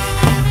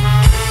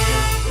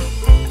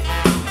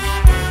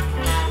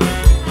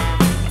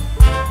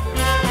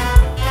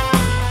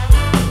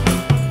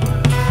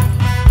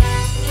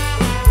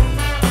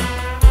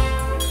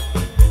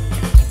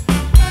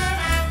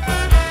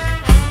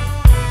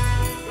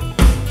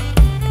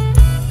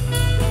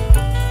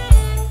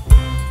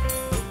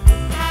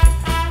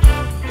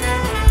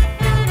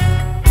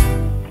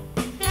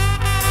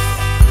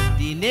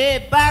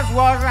 Neighbors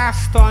was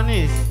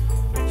astonished,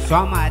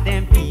 some of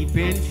them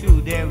peeping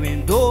through their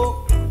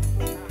window.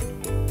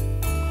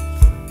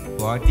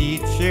 But the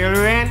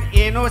children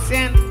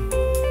innocent,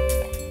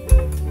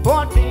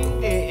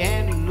 putting the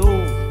end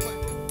low.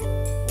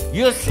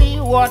 You see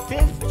what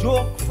is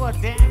joke for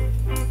them,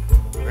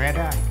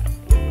 brother,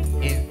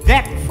 is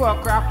for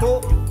crapo.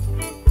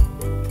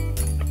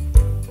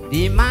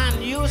 The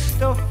man used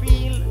to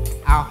feel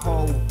a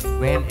how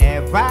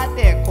whenever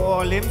they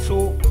call him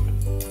so.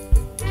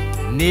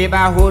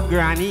 Neighborhood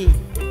granny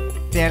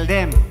tell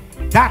them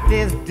that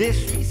is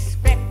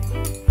disrespect.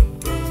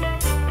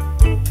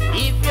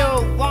 If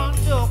you want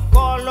to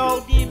call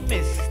out the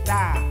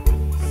mister,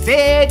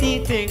 say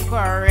the thing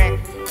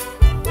correct.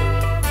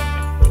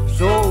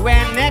 So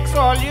when next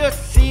all you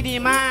see the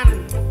man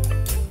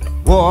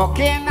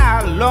walking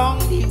along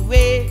the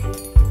way,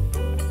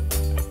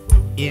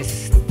 is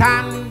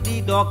stand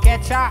the dog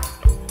catcher,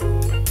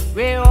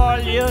 where all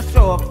you're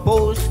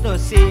supposed to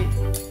say.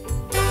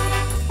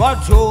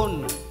 But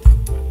Joan,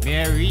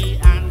 Mary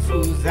and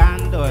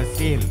Susan does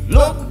say,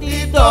 look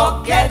the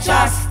dog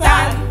catcher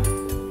stand.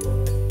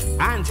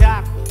 And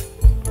Jack,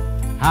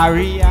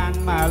 Harry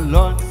and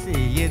Malone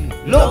saying,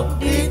 look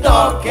the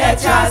dog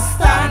catcher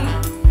stand.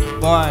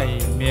 Boy,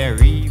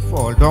 Mary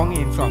fall down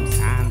in some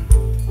sand.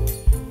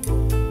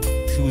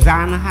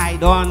 Susan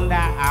hide under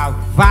a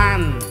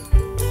van,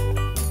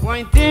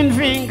 pointing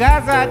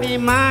fingers at the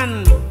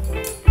man,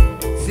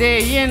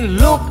 saying,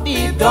 look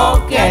the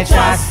dog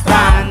catcher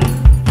stand.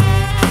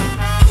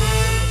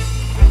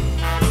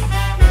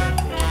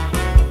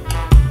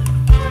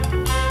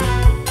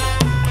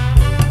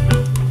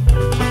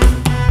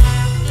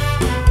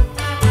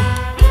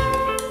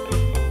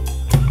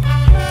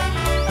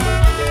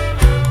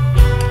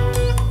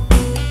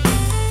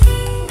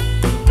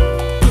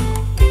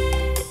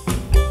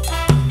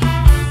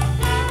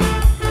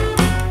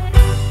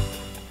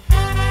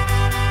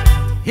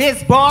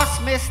 His boss,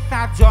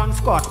 Mr. John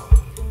Scott,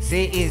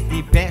 say is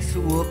the best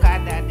worker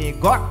that they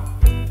got,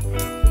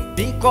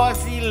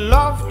 because he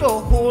loves to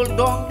hold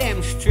on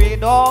them stray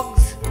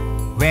dogs,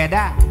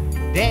 whether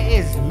there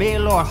is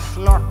male or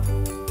slut.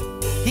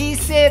 He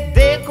said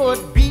they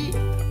could be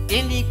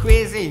in the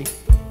crazy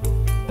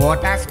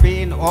Port of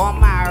Spain or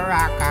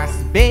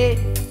Maracas Bay.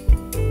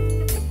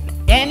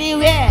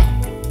 Anywhere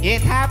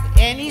it have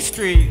any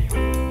stray,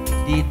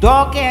 the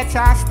dog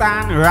catcher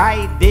stand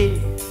right there.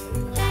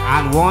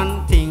 And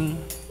one thing,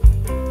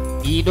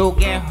 he don't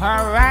get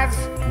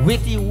harassed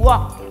with the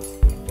walk.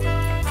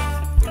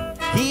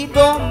 He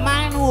don't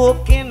mind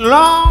walking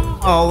long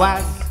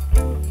hours,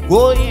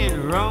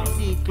 going round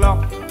the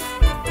clock.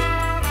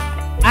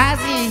 As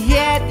he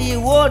hear the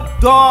word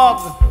dog,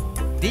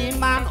 the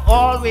man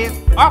always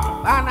up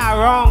and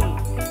around.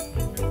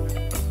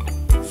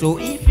 So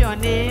if your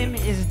name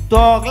is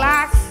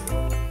Douglas,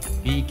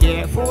 be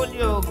careful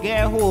you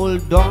get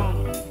hold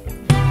on.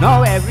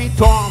 Now every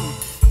Tom,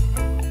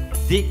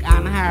 Dick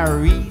and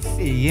Harry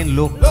saying,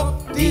 look,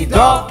 the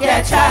dog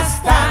catcher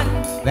stand.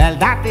 Well,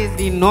 that is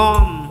the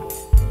norm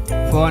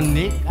for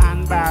Nick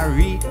and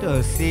Barry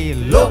to say,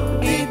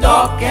 look, the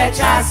dog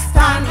catcher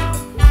stand.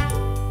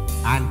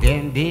 And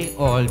then they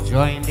all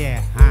join their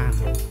hand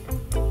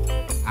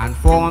and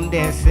form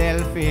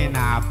themselves in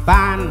a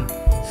band.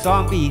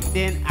 Some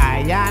beating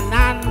iron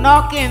and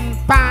knocking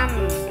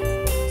pan,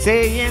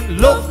 saying,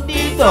 look,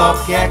 the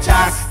dog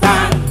catcher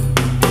stand.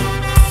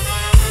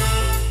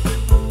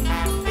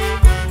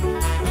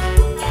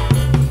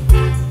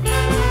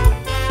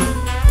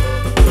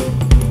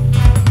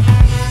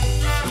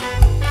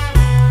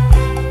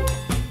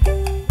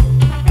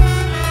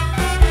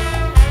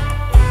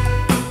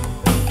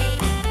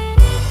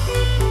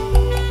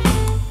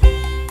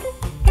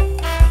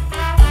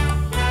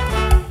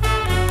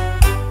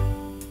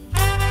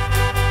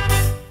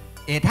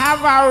 It have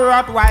a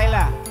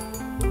Rottweiler,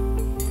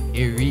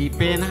 a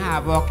reaping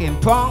havoc in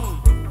tongue,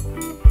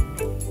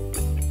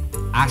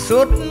 a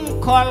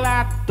certain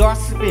colored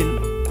dustbin,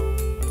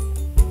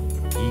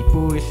 he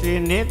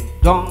pushing it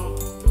down.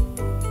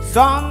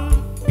 Some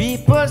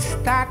people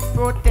start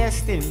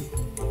protesting,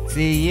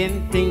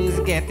 saying things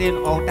getting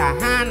out of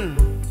hand.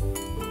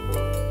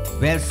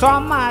 Well,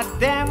 some of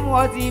them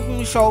was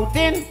even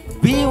shouting,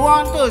 we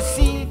want to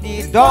see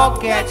the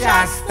dog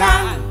catcher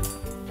stand.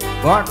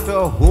 But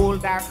to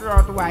hold that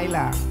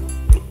Rottweiler,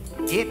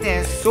 it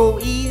is so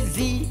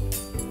easy.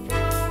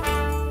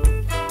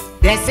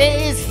 They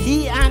say it's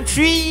he and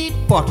three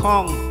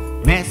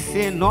potong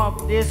messing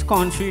up this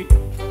country.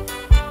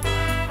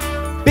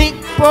 Big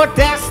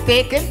protests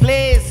taking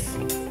place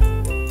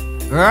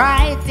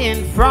right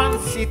in front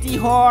City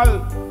Hall.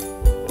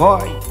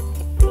 Boy,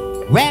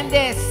 when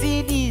they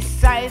see the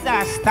size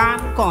of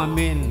stand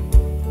coming,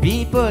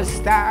 people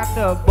start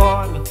to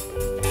bawl.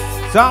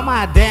 Some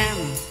of them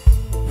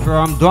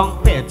from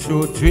Don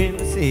Petro train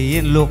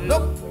saying, look,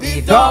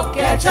 the dog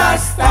catcher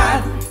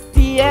stand.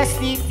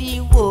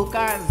 TSTT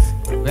workers,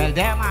 well,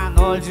 them and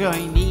all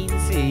joining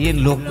saying,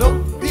 look,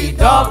 the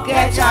dog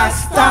catcher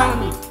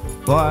stand.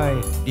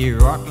 Boy, the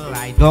rot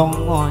lie down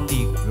on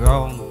the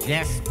ground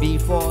just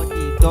before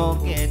the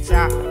dog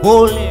catcher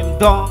hold him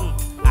down.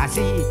 I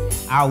see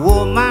a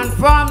woman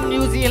from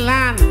New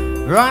Zealand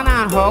run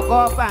and hug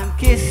up and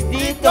kiss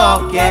the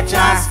dog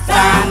catcher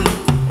stand.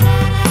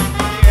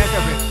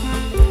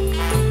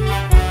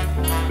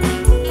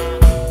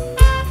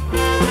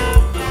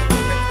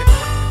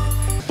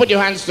 Put your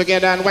hands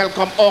together and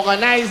welcome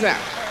Organiser.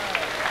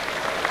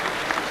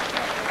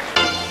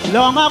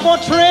 Long ago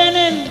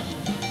training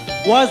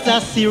was a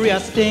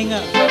serious thing.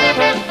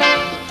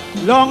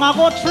 Long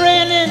ago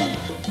training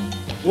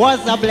was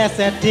a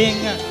blessed thing.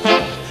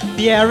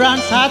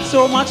 Parents had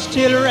so much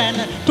children,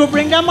 to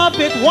bring them up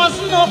it was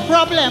no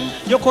problem.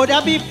 You could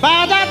have been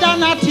better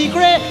than a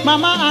tigre.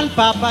 Mama and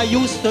Papa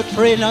used to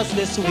train us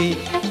this way.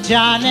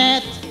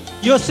 Janet,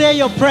 you say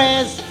your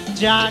prayers.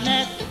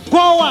 Janet,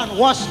 go and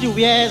wash the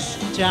wares.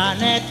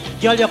 Janet,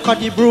 girl, you cut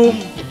the broom.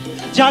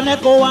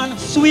 Janet, go and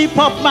sweep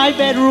up my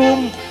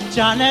bedroom.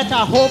 Janet,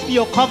 I hope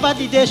you cover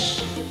the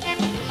dish.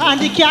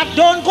 And the cat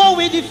don't go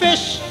with the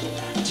fish.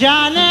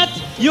 Janet,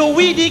 you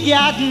weed the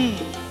garden.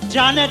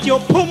 Janet, your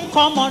pum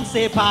come on,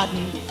 say pardon.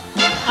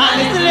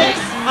 And it's licks,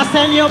 I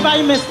send you by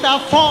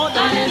Mr. Ford.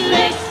 And it's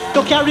licks,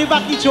 to carry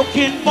back the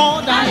choking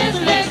board. And it's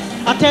licks,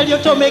 I tell you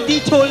to make the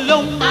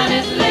tulum. And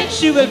it's licks,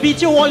 she will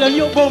beat you all on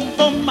your bum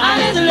bum.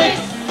 And it's licks,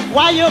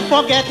 why you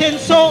forgetting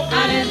so?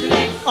 And it's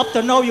licks, up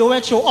to now you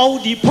went your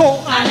old depot.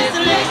 And it's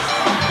licks,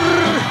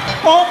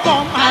 oh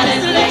come. And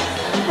it's licks,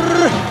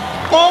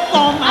 oh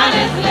come. And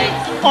it's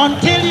licks,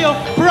 until you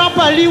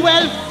properly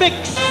well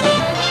fixed.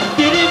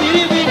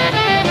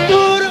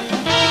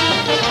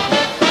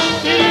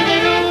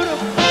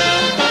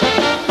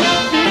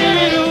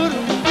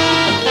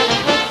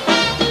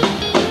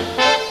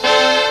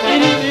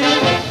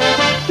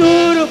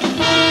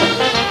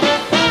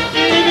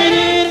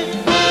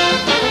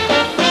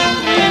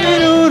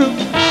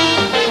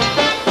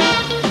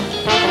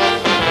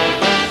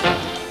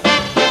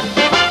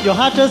 You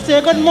have to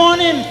say good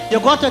morning. You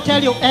got to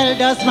tell your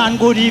elders, man,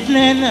 good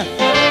evening.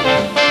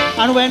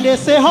 And when they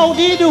say how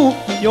do you do,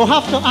 you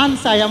have to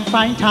answer, I am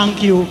fine,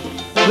 thank you.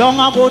 Long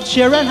ago,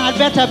 children had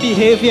better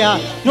behavior.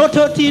 No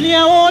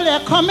 13-year-old, they're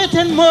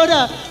committing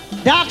murder.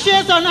 Dark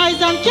shades on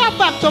eyes and cap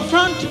back to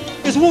front.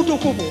 It's who to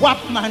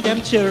whap, man,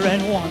 them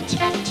children want.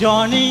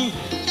 Johnny,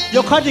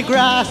 you cut the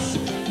grass.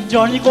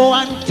 Johnny, go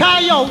and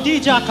tie out the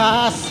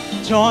jackass.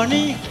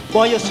 Johnny,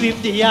 boy, you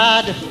sweep the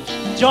yard.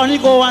 Johnny,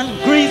 go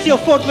and grease your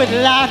foot with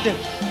lard.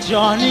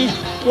 Johnny,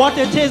 what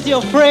it is you're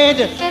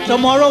afraid?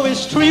 Tomorrow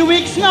is 3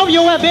 weeks now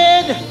you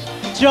obeyed.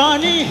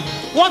 Johnny,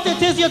 what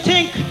it is you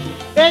think?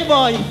 Hey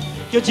boy,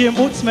 your gym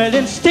boots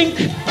smelling stink.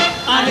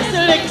 And it's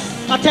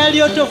licks, I tell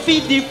you to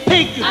feed the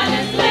pig. And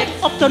it's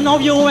licks, up to now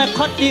you will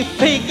cut the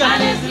fig.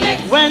 And it's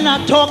licks, when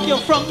I talk you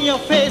from your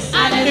face.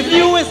 And if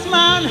you is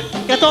man,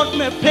 get out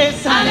my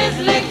place. And it's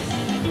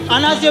licks,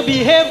 and as you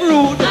behave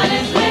rude. And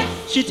it's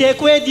licks, she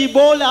take away the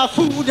bowl of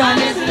food. And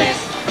it's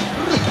licks,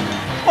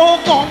 oh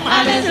come.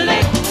 And it's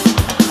licks.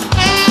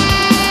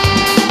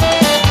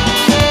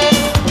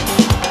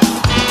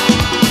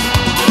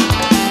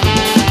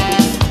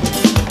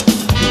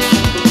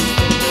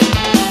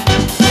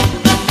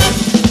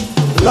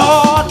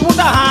 Lord, put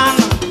a hand,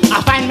 I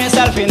find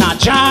myself in a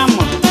jam.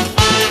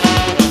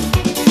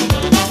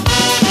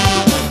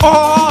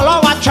 All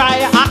of I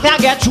try, I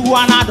can't get through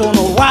and I don't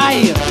know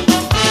why.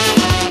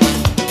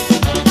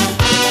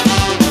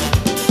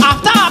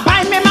 After I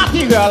buy me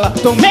material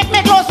to make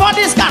me clothes for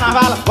this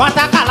carnival, what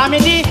a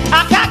calamity,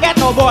 I can't get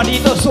nobody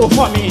to sew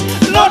for me.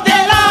 No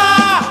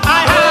tailor,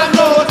 I have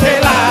no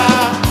tailor.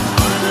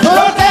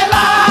 No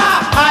tailor,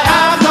 I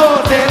have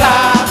no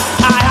tailor.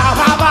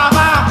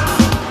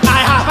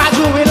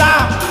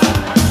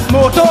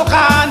 Motor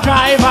car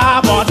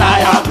driver, but I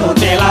have no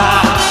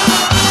tailor.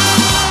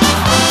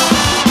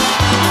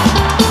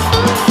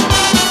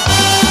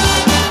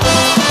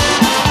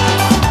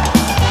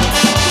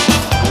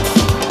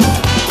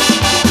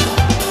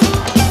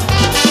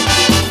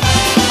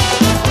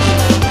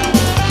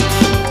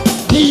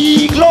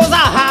 The clothes I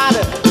had,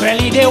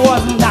 really they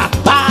wasn't that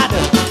bad.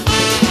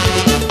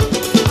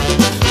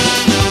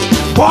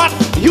 But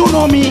you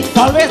know me,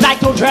 always like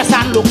to dress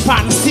and look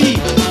fancy.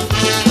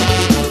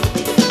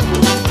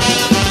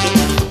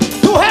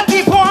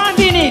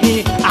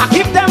 I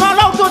keep them all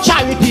out to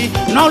charity.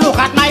 Now look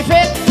at my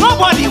face,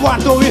 nobody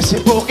want to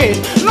reciprocate.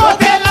 No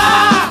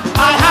tailor,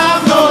 I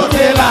have no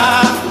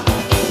tailor.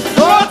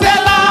 No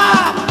tailor,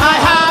 I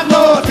have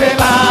no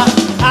tailor.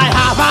 I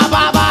have a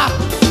baba,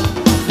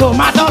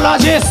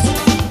 dermatologist.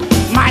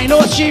 My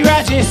nose she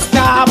register,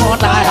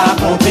 but I have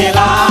no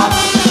tailor.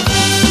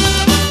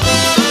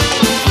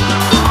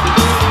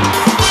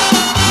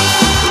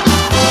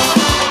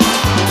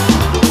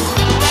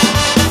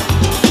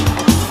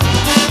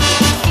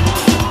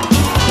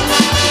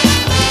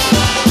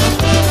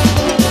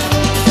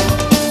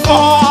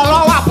 All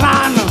our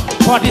plan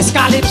for this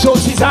Calypso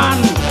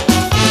season.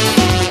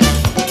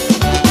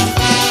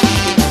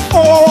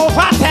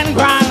 Over 10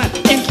 grand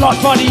in cloth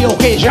for the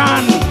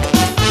occasion.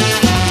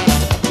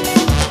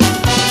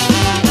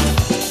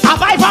 I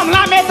buy from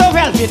Lame to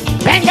Velvet,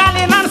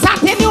 Bengali and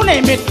satin, you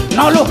name it.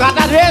 Now look at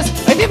that dress,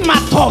 it didn't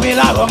matter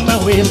around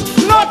my waist.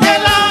 No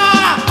tailor,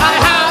 I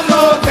have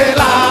no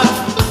tailor.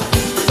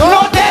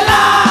 No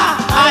tailor,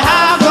 I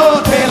have no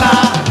tailor.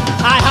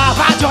 I have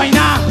a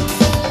joiner,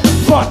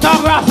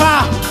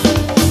 photographer,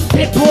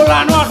 pitbull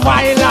and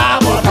Rottweiler,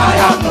 but I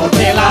have no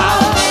tailor.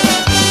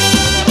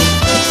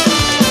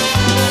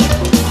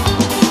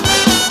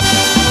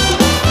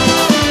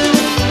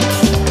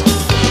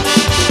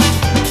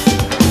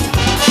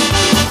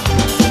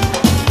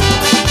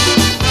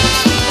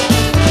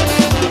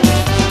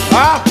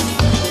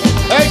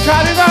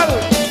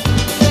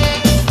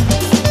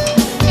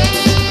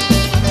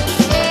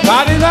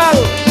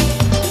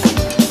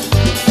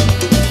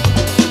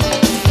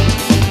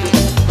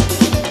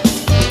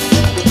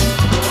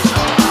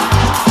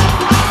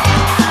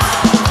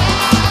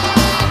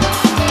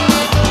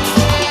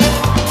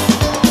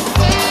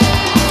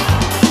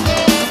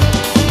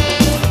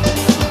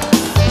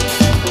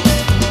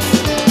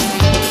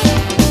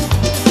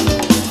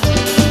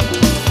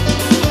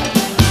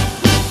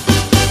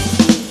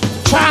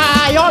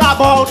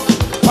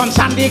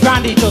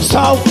 Grandi to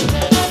south.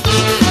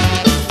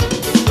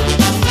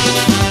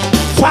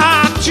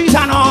 Factories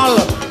and all,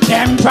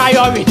 them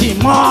priority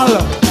mall.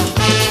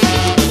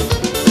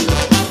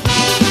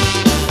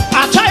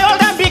 I try all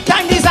them big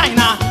time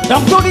designer,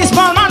 down to the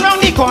small man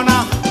round the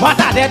corner. But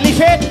a deadly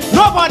fate,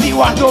 nobody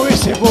want to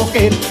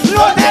reciprocate.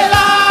 No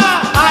tailor,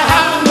 I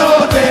have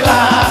no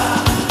tailor.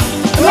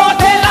 No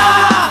tailor,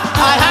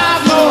 I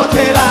have no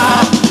tailor.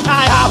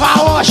 I have a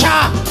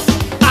washer,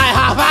 I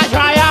have a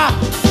dryer,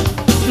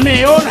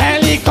 me own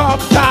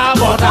helicopter,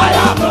 but I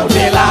have no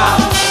tailor.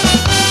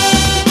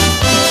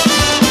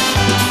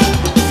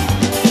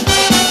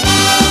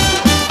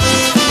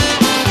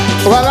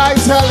 Well, I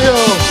tell you,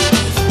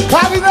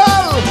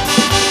 Cardinal,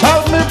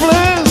 help me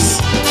please.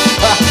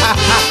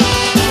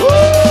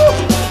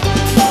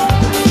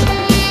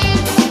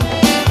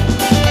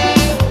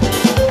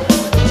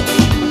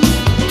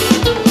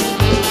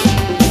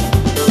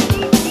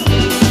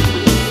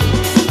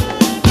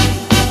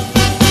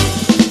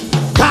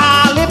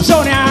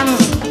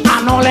 Calypsonians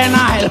and all in a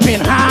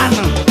helping hand.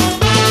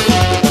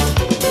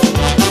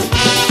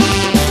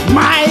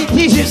 My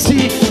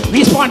TCC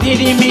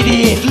responded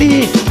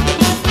immediately.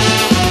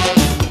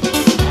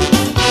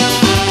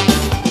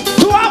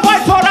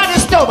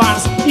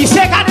 He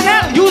said,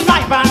 Cardinal, use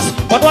my pants.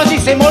 What was the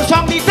same old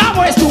song? The thumb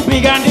was too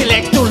big and the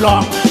legs too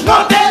long.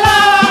 No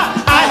tailor,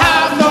 I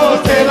have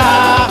no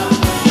tailor.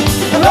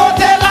 No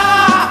tailor,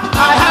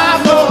 I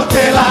have no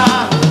tailor.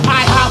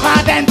 I have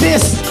a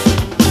dentist,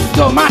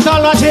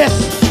 dermatologist,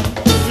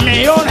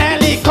 my own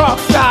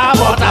helicopter,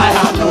 but I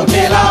have no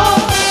tailor.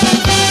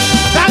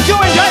 Thank you,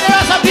 enjoy the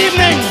rest of the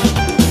evening.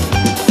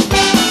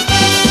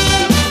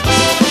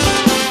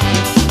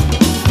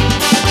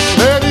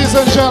 Ladies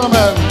and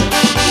gentlemen,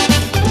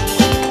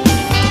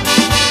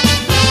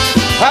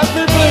 help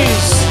me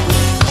please.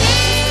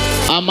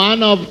 A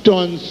man of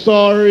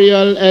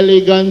tonsorial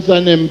elegance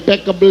and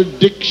impeccable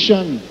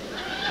diction.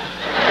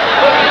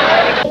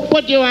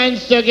 Put your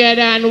hands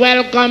together and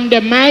welcome the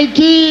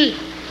mighty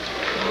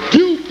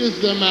Duke is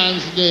the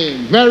man's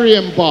name. Very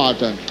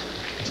important.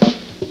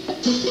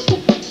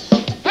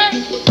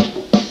 Hey!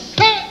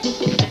 Hey!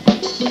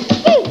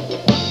 Woo!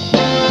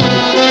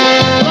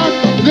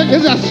 This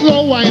is a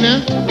slow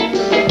whiner.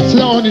 Sit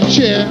down on the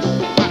chair.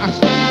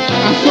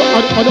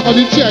 On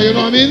the chair, you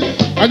know what I mean?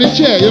 On the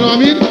chair, you know what I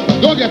mean?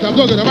 Don't get up,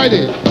 right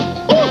there.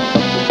 Oh.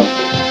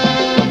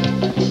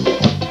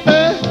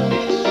 Hey.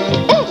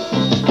 Oh.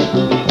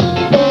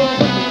 Oh.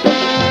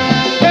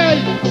 Hey.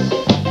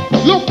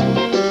 Look.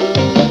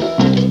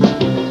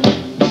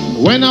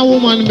 When a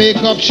woman make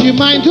up she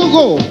mind to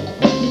go,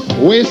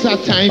 waste her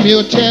time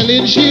you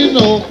telling she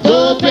no.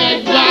 Don't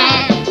beg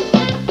back.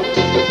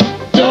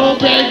 Don't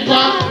beg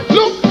back.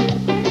 Look.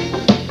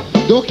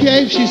 Don't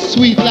care if she's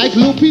sweet like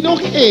Lupin or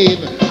Kane,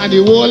 and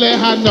the whole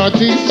had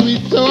nothing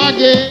sweet so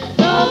again.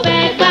 Don't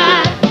beg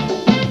back.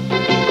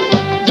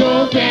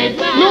 Don't beg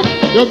back. Look,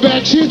 you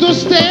beg she to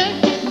stay.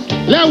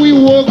 Let we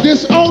work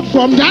this out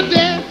from that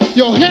day.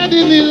 Your head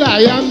in the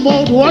lion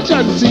mouth, watch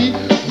and see.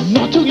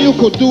 Nothing you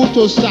could do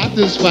to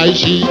satisfy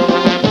she.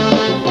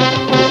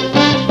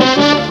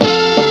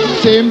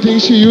 Same thing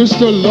she used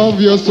to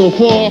love you so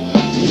for.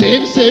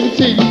 Same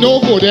thing, no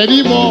good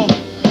anymore.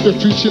 You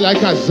treat she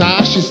like a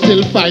czar, she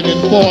still finding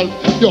fault.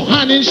 Your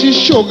honey, she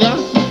sugar,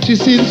 she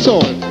seen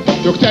salt.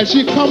 You tell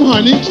she, come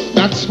honey,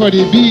 that's for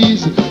the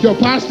bees. You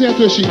pass there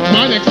to she,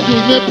 man,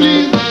 excuse me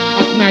please.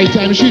 At night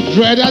time she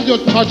dreaded you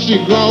touch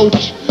the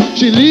grouch.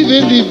 She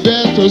leaving the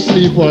bed to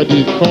sleep on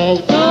the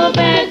couch. Don't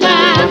beg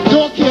back.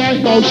 Don't care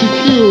how she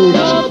cute.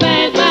 Don't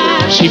beg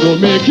back. She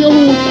gon' make you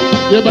hoot.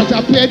 You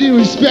better pay the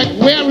respect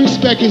where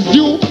respect is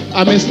due.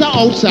 And Mr.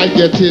 Outside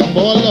getting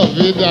more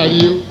loving than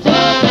you.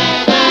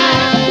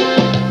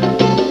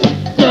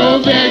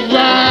 Don't beg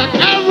back,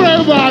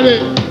 everybody.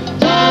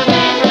 Don't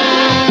beg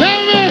back. Let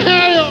me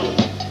hear you.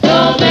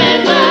 Don't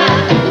beg back.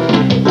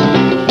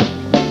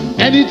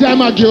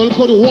 Anytime a girl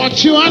could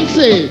watch you and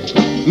say,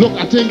 look,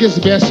 I think it's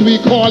best we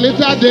call it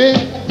a day.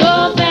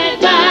 Don't beg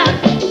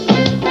back.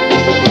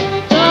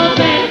 Don't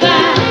beg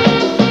back.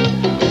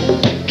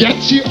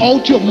 Get you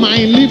out your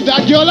mind, leave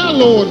that girl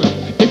alone.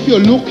 If you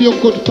look, you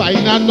could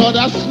find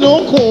another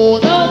snow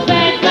cone. Don't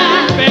beg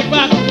back. Beg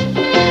back.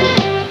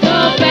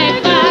 Don't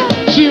beg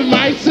back. She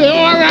might say,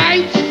 all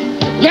right,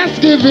 let's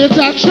give it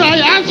a try.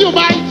 As you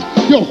might,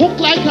 you hook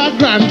like a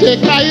grand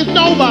taker, it's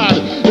no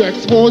bad. You're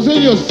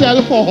exposing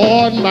yourself for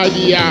horn, my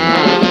dear.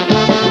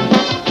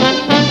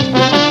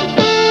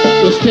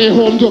 You stay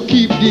home to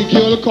keep the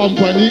girl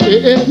company.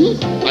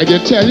 I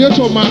can tell you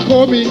to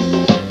Marco me.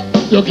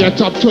 You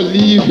get up to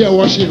leave, hear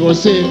what she go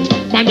say.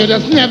 Man, you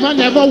just never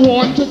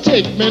want to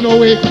take men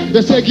away.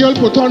 They say, girl,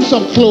 put on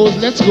some clothes,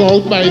 let's go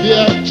out, my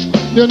dear.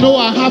 You know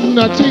I have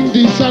nothing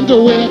decent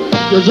to wear.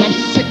 You drop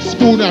 6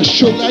 spoons of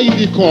sugar in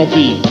the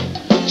coffee.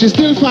 She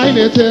still find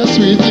it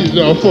sweet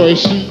enough for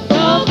she.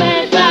 Don't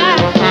beg back.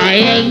 I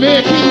am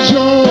making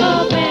joke.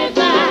 Don't beg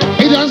back.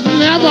 It does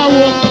never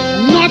work.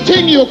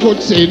 Nothing you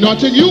could say,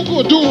 nothing you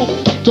could do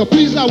to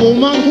please a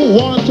woman who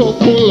wants to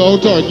pull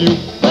out on you.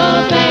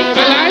 Don't beg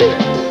back.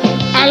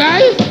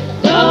 Alive?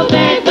 Don't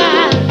beg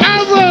back.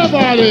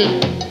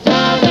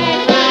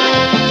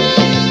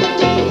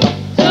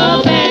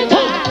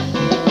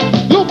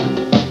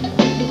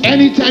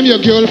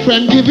 Anytime your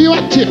girlfriend give you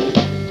a tip,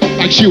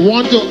 like she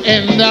want to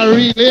end a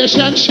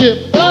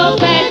relationship, Don't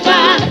beg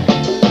back.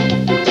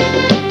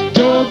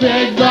 don't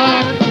beg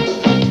back.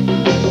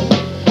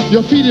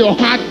 You feel your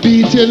heart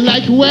beating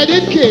like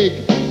wedding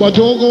cake, but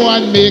don't go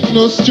and make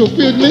no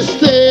stupid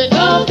mistake.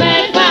 Don't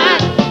beg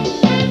back.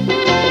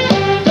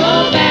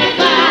 Don't beg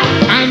back.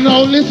 And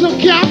now little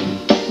cat,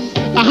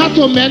 I have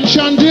to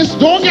mention this,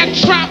 don't get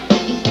trapped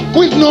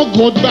with no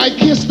goodbye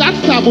kiss,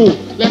 that's taboo.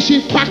 Let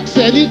she packs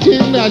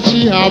anything that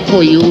she have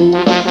for you.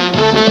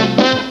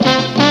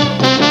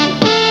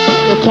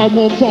 You come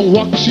home from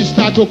work, she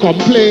start to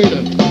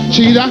complain.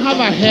 She either have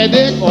a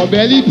headache or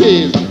belly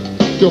pain.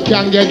 You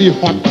can't get the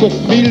hot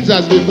cooked meals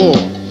as before.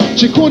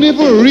 She couldn't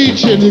even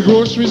reach in the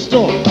grocery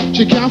store.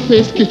 She can't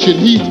face kitchen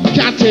heat,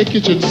 can't take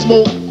kitchen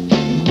smoke.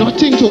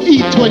 Nothing to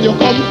eat when you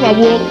come from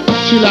work.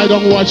 She lie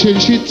down watching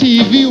she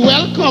TV,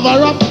 well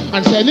cover up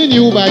and sending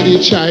you by the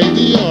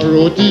Chinese or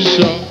roti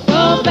shop.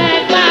 Don't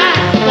beg back.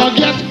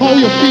 Forget how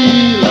you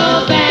feel.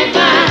 Don't beg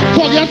back.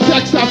 Forget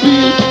sex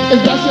appeal.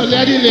 It's just a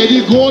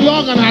lady go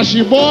along and have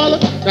she ball,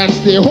 then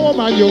stay home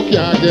and you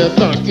can't get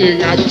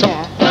nothing at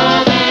all.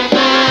 Don't beg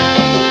back.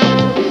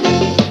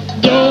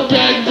 Don't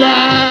beg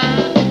back.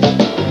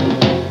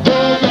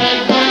 Don't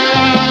beg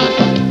back.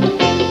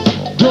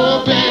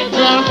 Don't beg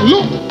back.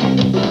 Look.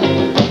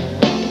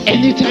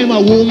 Anytime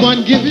a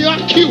woman give you a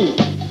cue,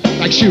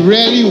 like she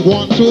really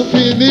want to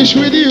finish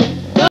with you,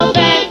 Don't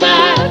beg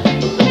back.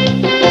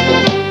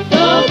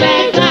 Don't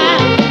beg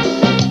back.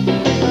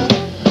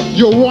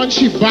 you want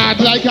she bad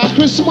like a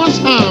Christmas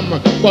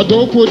ham, but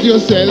don't put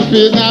yourself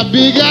in a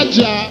bigger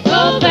job.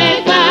 Don't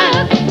beg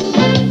back.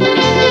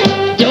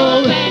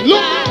 Don't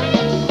look,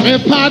 my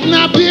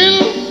partner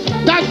Bill,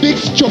 that big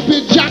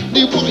stupid Jack,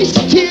 the boy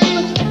still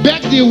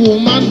beg the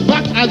woman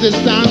back as it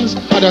stands,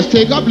 or just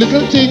take up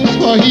little things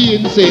for he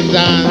insane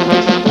dance.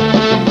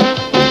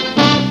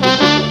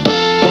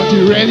 But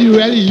he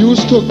really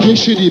used to give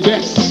she the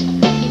best.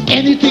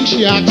 Anything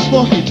she asks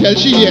for, he tell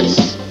she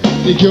yes.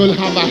 The girl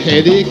have a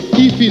headache,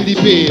 he feel the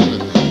pain.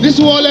 This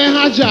wall ain't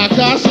her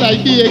jackass like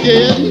he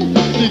again.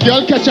 The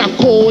girl catch a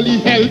cold, he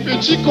help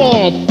and she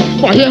cough.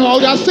 But hear how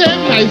that same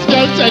nice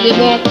girl tell him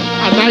up.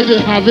 And I they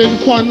having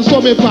fun,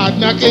 so my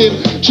partner came.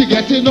 She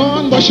getting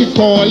on, but she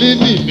calling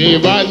the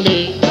neighbor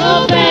name.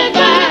 Don't beg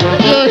back.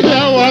 You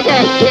hear what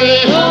I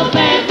say? Don't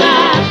beg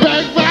back.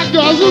 Beg back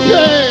doesn't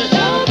pay.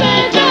 Don't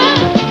beg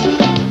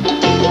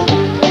back.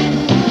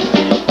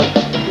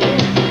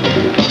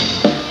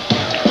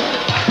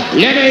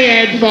 Let me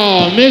head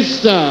for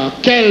Mr.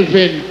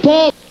 Kelvin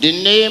Pope.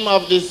 The name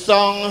of the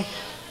song,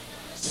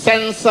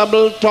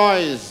 Sensible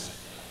Toys.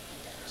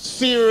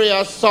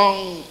 Serious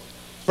song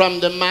from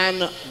the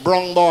man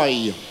Brown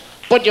Boy.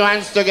 Put your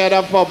hands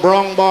together for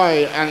Brown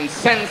Boy and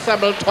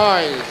Sensible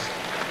Toys.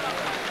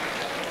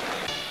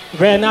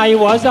 When I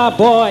was a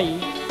boy,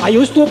 I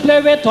used to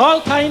play with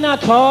all kind of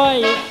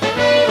toys.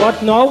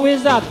 But now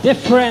is a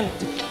different.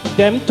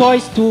 Them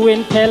toys too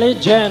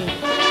intelligent.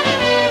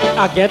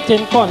 I get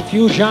in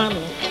confusion.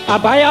 I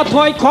buy a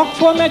toy cock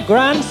for my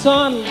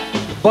grandson.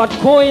 But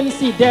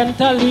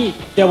coincidentally,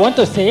 they want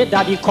to say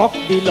that the cock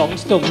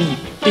belongs to me.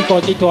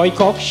 Because the toy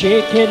cock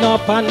shaking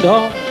up and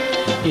down.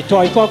 The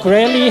toy cock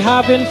really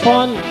having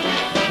fun.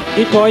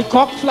 The toy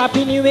cock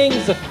flapping the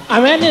wings.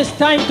 And when it's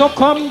time to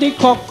come, the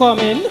cock come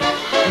in.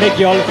 My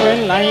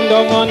girlfriend lying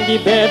down on the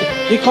bed.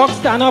 The cock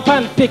stand up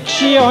and pick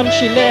she on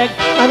she leg.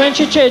 And when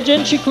she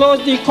changing, she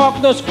close the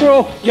cock the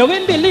screw. You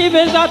won't believe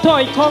it's a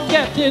toy cock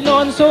getting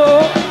on so.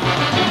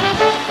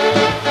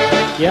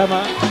 Yeah,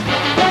 man.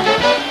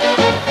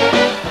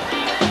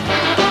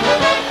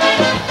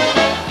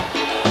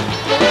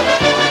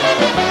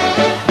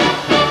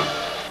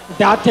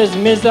 That is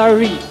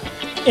misery.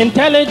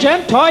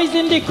 Intelligent toys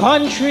in the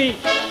country.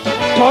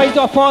 Toys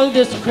of all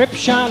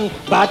description.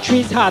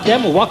 Batteries had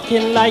them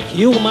walking like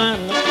human.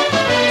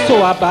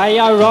 So I buy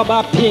a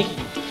rubber pig.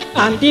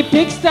 And the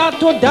pig start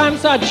to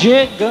dance a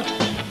jig.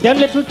 Them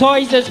little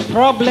toys is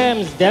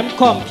problems. Them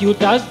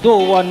computers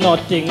don't want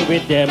nothing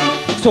with them.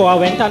 So I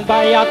went and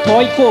buy a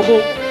toy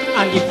Kobo.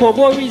 And the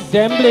Kobo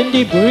resembling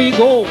the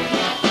Brigo.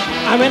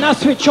 And when I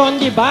switch on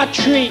the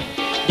battery,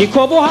 the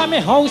Kobo have my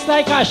house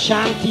like a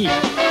shanty.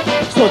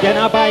 So then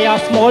I buy a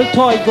small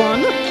toy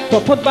gun to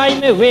put by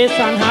my waist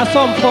and have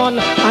some fun.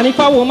 And if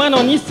a woman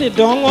only sit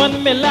down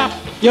on my lap,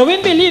 you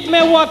won't believe me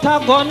what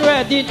a gun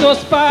ready to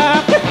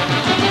spark.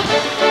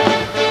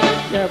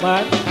 Yeah,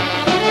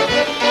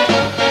 man.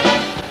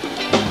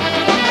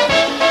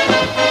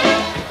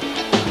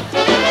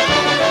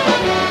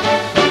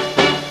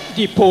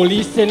 The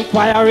police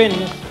inquiring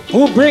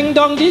who bring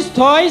down these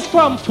toys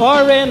from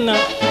foreign.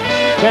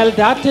 Well,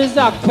 that is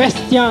a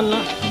question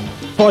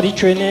for the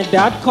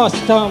Trinidad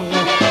custom.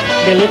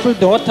 My little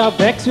daughter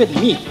vexed with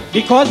me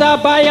because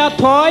I buy a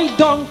toy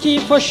donkey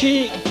for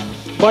she.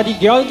 But the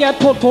girl get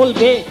total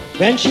bay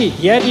when she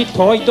hear the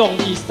toy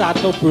donkey start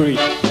to breathe.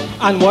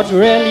 And what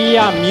really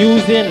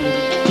amusing,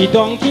 the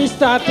donkey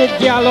started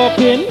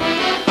galloping.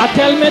 I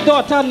tell my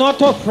daughter not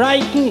to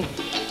frighten.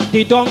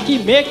 The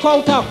donkey make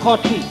out a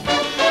cotton.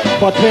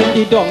 But when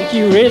the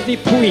donkey raised the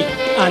pui,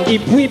 And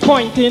if we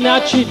pointing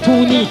at she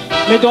toonie,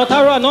 my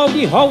daughter run out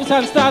the house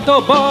and start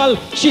a ball.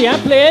 She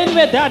ain't playing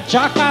with that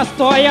jackass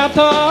toy at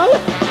all.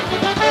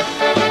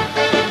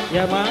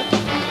 Yeah, man.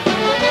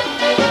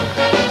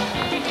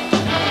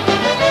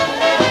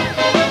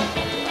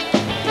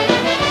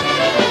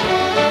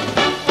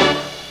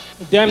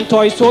 Them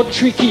toys so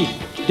tricky.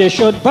 They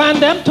should ban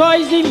them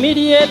toys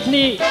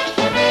immediately.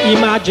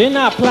 Imagine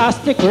a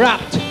plastic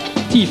wrapped,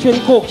 thieving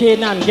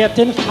cocaine and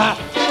getting fat.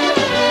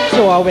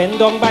 So I went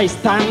down by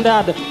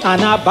Standard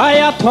and I buy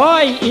a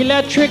toy,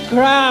 electric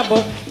crab.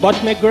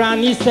 But my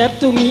granny said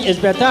to me, it's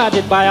better I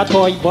did buy a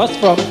toy bus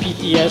from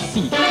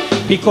PTSC.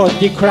 Because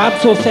the crab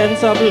so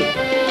sensible.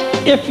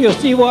 If you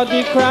see what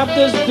the crab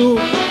does do,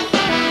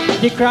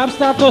 the crab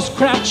start to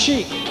scratch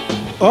she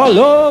all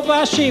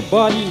over she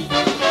body.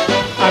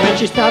 And when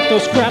she start to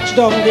scratch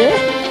down there,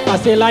 I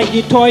say like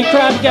the toy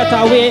crab get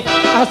away.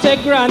 I say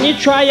granny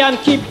try and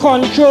keep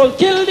control.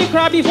 Kill the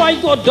crab before I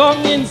go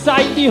down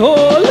inside the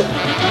hole.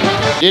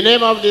 The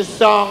name of the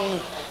song,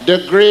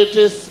 The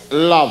Greatest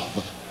Love.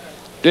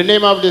 The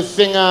name of the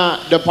singer,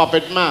 The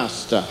Puppet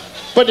Master.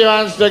 Put your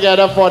hands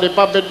together for The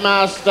Puppet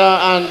Master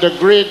and The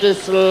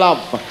Greatest Love.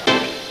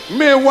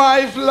 My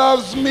wife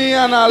loves me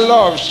and I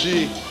love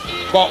she.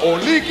 But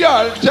only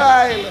girl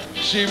child,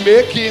 she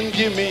making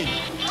gimme.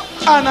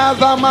 And as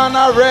a man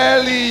I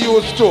rarely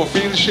used to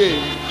feel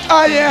shame.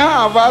 I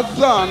have a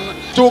son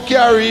to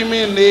carry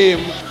me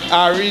name.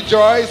 I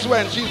rejoice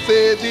when she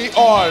say the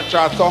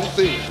ultrasound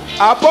say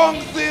a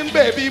bouncing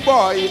baby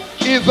boy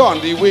is on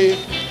the way.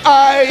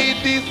 I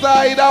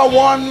decide I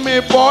want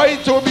me boy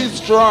to be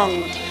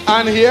strong.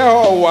 And hear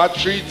how I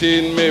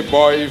treating me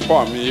boy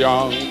from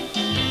young.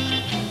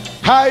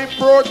 High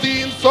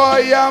protein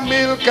soya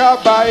milk I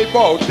buy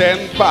about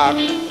 10 pack.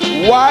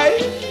 Why?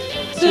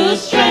 To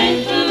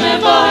strengthen my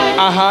boy.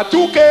 I had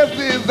 2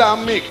 cases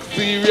of mixed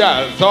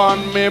cereals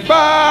on me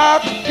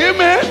back. Give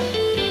me.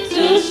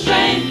 To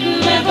strengthen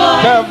my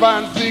boy.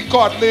 Pevensey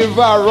cut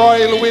liver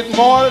oil with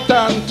malt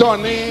and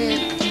tonic.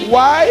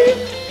 Why?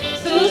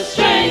 To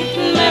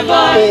strengthen my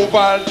boy.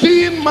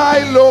 Ovaltine,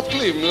 Milo,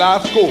 Clim,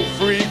 Lasco,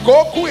 free,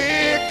 go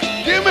quick.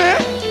 Give me.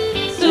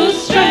 To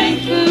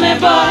strengthen my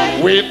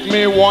boy. With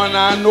me one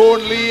and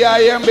only I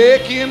am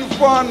making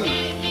fun.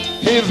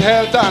 His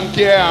health and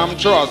care I'm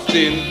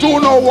trusting to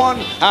no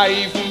one. I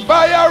even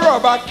buy a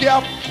rubber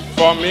cap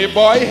for me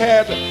boy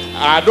head.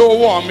 I don't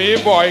want me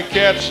boy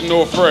catch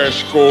no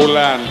fresh cold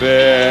and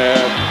dead.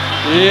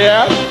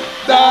 Yes,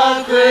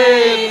 the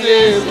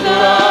greatest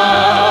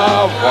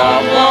love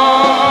of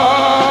all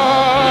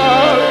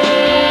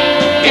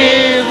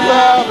is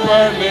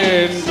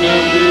happening to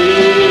me.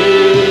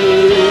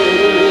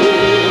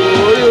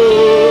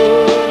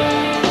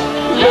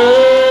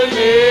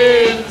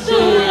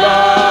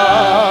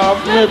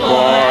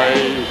 Boy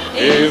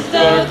is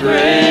the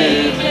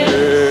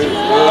greatest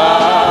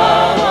love.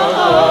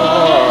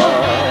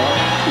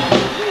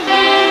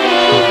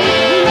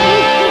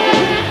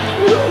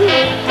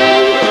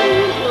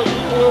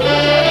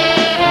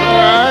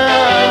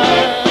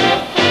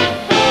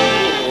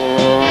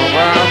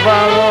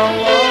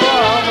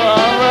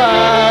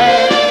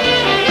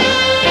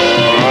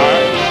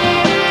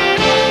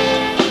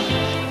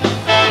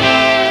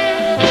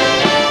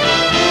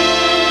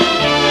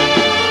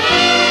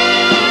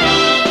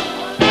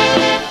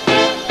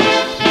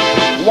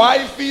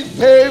 Wifey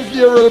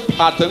behavioral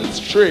patterns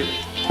straight.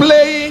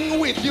 Playing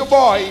with your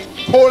boy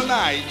whole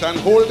night and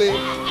whole day.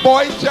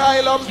 Boy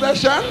child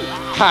obsession,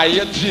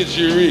 higher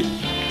jiggery.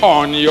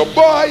 On your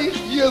boy,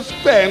 you're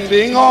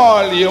spending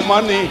all your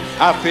money.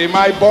 I say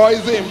my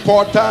boy's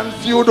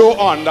importance you don't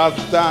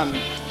understand.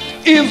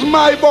 It's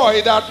my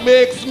boy that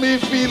makes me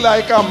feel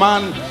like a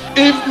man.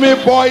 If me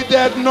boy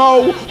dead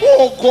now,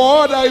 oh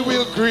God, I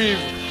will grieve.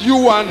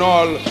 You and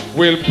all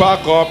will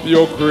pack up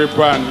your grip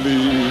and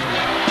leave.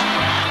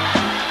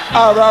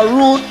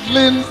 Arrowroot,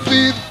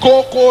 linseed,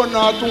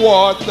 coconut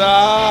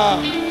water.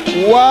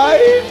 Why?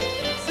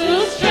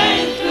 To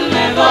strengthen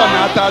my boy.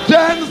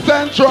 Anatagen,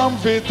 Centrum,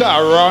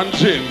 Vita, Run,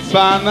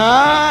 Ginsana.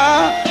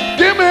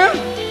 Give me.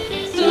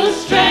 To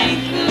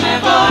strengthen my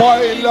boy.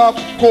 Boil up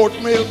goat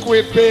milk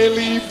with bay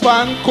leaf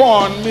and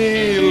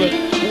cornmeal.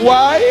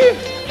 Why?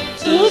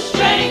 To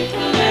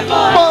strengthen my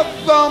boy. Put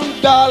some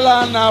dal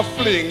and a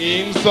fling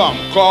in some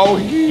cow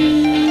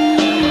heel.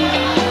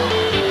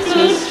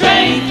 To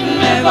strengthen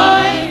my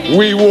boy.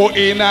 We were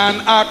in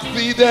an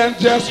accident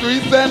just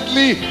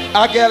recently.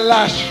 I get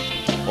lash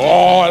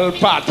all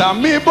part of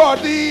me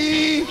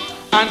body.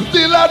 And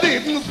still I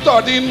didn't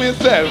study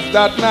myself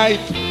that night.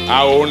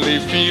 I only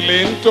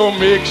feeling to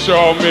make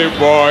sure me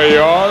boy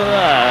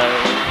alright.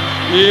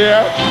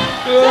 Yeah.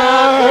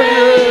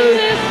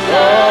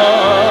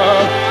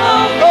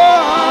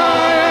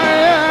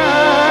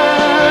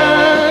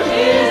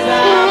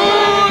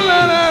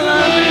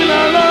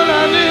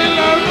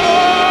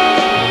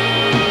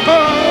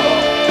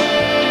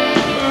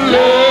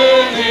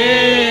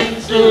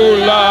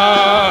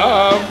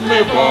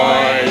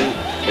 Boy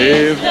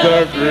is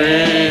the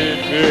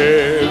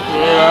greatest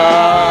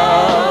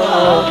love.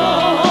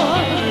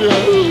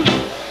 Yes.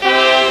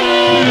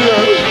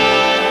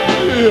 Yes.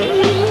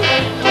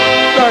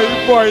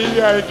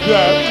 I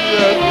can't.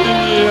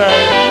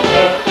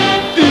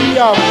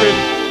 Yapping.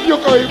 You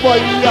going boy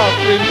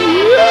yapping.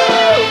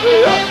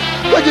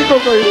 Look at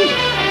Coco.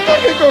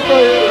 Look at Coco.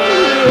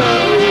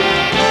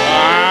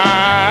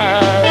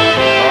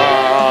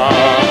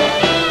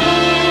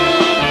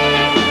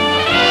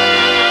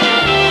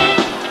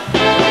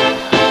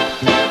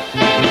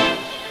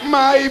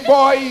 My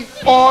boy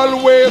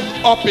always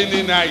up in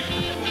the night,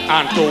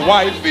 and to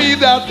wifey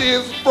that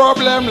is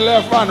problem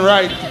left and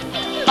right.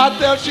 I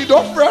tell she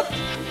don't fret,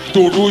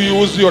 to do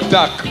use your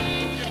tack.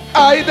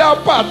 Either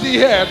party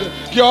head,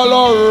 girl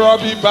or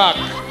rubby back.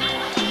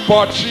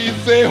 But she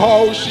say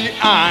how she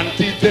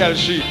auntie tell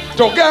she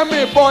to get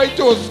me boy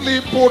to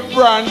sleep, put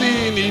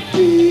brandy in the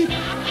tea.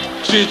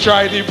 She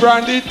try the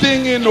brandy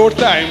thing in no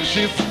time,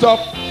 she stop.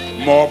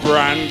 More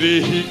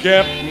brandy he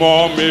get,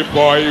 more me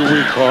boy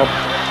wake up.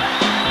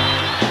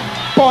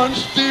 Punch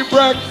the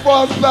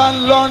breakfast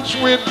and lunch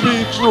with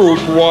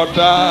beetroot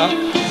water.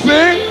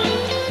 Sing.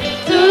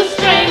 To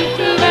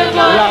strengthen my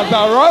body.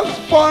 Lazarus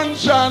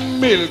punch and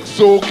milk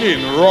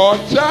soaking raw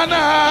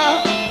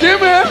chana.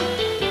 Give me.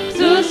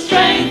 To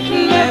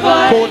strengthen my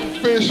body. Put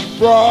fish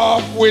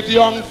broth with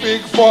young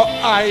fig for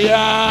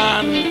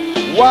iron.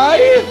 Why?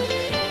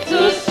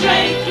 To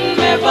strengthen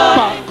my body.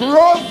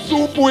 Mackerel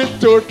soup with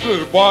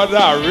turtle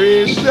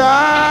botheration.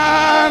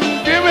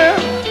 Give me.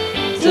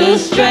 To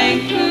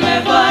strengthen my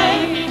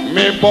body.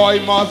 Me boy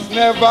must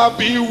never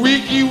be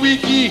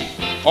weaky,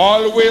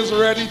 always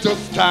ready to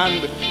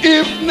stand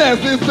if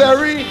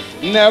necessary.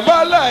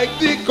 Never like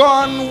the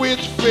gun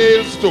which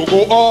fails to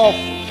go off.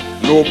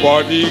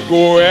 Nobody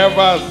go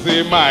ever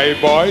say my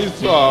boy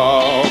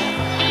soft.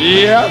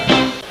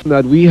 Yes.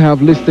 That we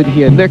have listed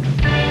here next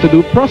to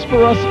do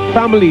Prosperous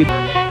Family.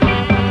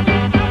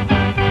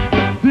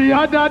 The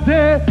other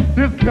day,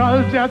 this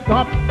girl just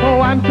up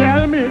and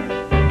tell me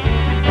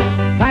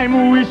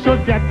time we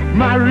should get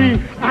married.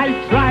 I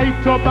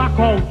tried to back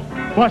out,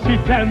 but she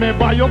tell me,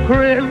 boy, you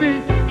crazy.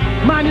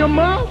 Man, you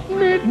must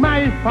meet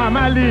my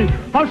family.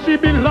 How she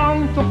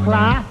belong to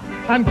class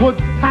and good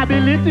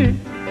stability.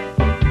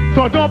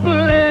 So don't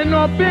play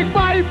no big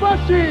boy for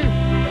she.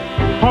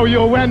 How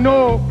you will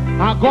know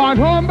I gone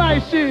home by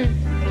she.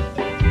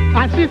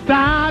 And she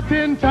start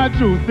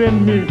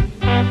introducing me.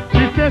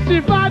 She says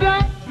she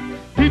father,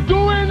 he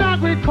doing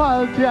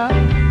agriculture,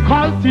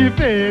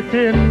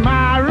 cultivating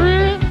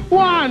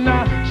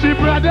marijuana. She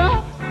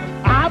brother,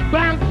 a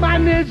bank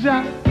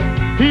manager.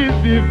 He's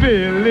the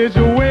village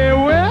way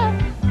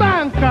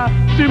banker.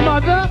 She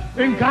mother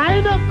in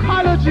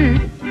gynecology.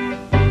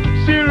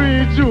 She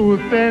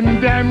reducing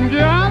them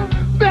girl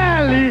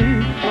belly.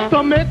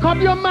 So make up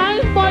your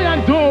mind, boy,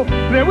 and don't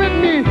play with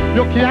me.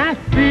 You can't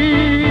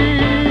see.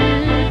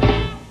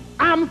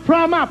 I'm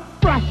from a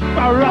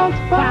prosperous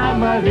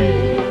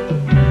family.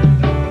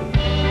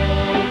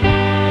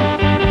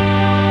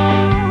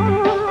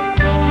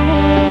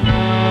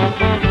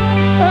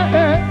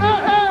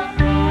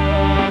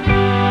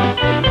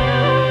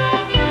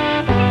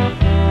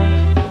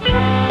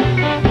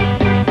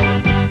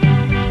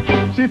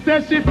 She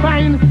says she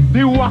find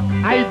the work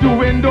I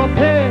do in the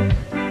pay.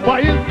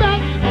 But it's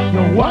that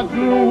you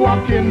wasn't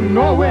working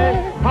nowhere.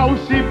 How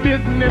she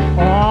business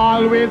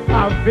always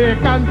have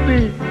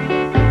vacancy.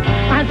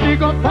 And she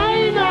go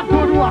find a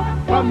good work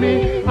for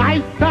me.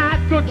 I start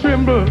to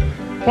tremble,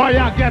 boy,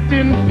 you're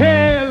getting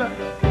pale.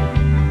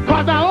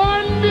 Cause I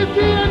only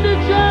see in the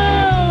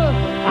jail.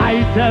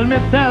 I tell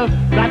myself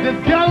that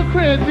this girl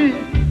crazy.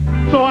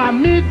 So I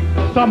meet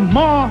some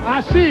more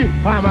Ashby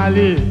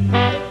family.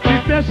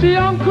 She says she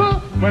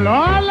uncle, well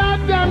all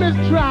of them is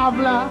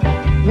traveler.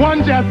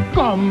 One just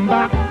come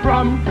back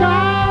from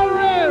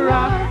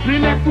Carrera. The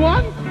next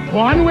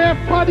one way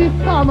for the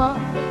summer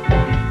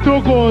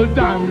to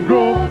Golden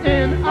Grove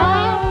in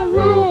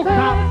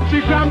Aruca. She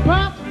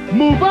grandpa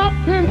move up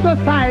in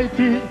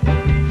society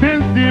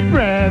since the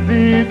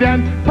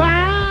president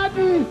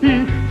pardon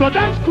he. So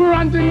that's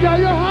grunting girl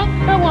you have,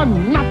 they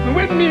want nothing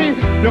with me,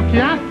 you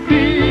can't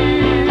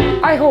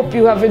see. I hope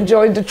you have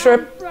enjoyed the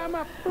trip.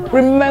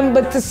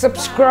 Remember to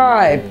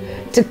subscribe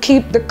to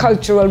keep the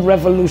cultural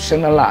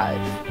revolution alive.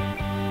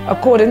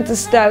 According to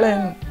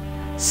Stalin,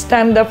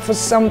 stand up for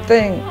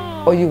something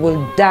or you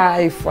will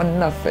die for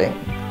nothing.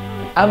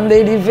 I'm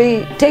Lady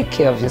V. Take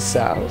care of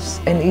yourselves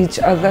and each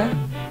other,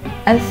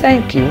 and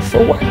thank you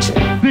for watching.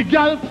 The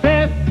girl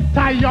face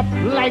tie up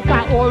like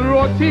an old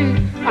roti,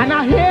 and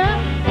I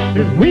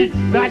hear it's weeks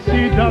that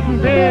she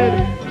doesn't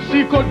date.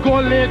 She could go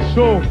late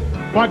show,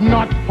 but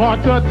not for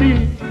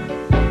 30.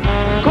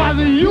 Cause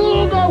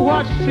you go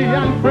watch she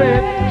and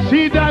pray.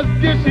 She does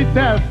give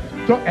herself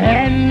to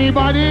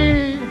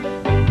anybody.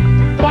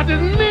 But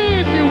it's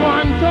me she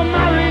want to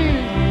marry.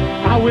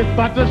 I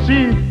whisper to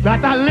she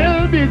that a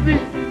little busy,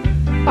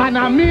 and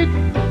I meet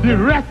the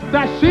rest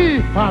of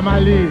she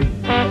family.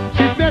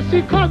 She says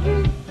she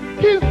cousin,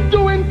 he's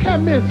doing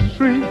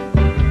chemistry,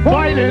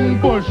 boiling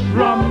bush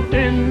rum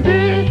in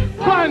the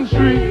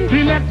country.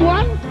 The next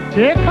one,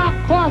 take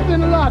a course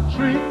in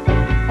lottery,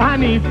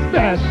 and he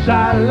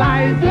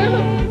specializes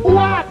in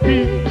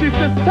wacky. She's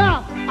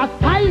a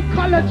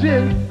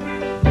psychologist.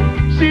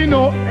 She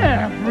know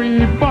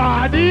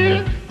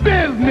everybody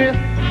business.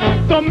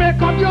 So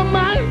make up your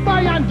mind,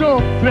 boy, and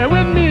don't play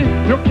with me.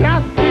 You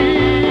can't see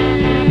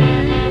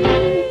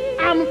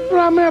I'm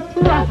from a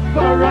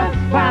prosperous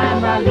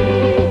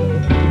family.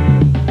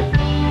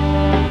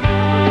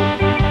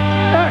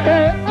 Hey,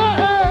 hey, hey,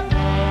 hey.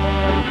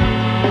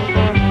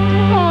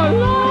 Oh,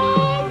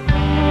 Lord.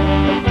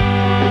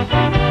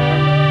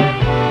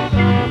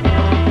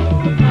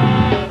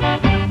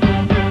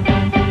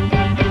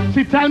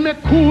 She tell me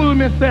cool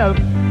myself.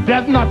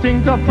 There's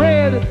nothing to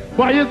afraid.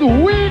 Boy, it's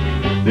weak.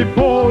 The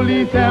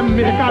police and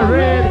make a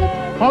raid.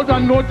 How to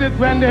notice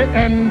when they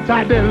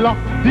enter, they lock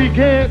the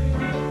gate.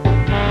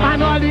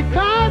 And all the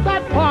cars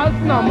that false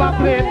number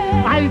plate.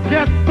 I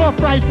get so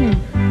frightened.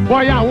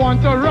 Boy, I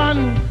want to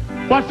run.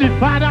 But she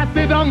father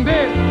sit down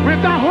there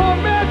with a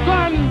homemade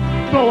gun.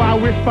 So I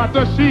whisper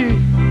to she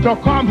to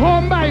come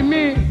home by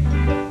me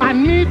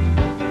and meet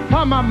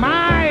some of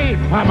my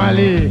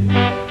family.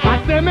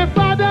 I say, my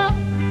father,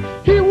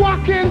 he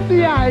walk in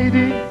CID.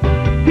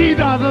 He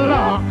doesn't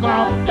lock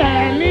up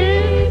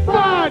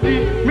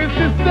anybody. My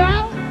sister,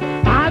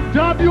 at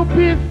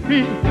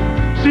WPC,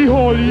 she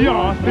hold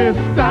your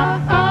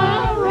sister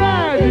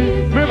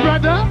already. My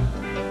brother,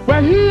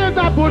 well, he is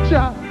a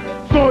butcher,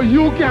 so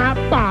you can't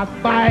pass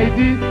by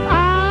the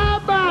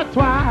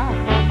abattoir.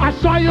 I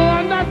sure you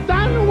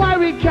understand why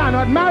we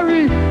cannot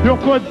marry. You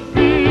could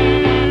see,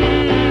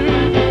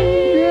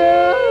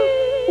 yeah,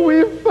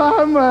 we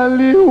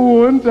family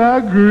won't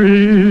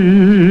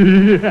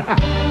agree.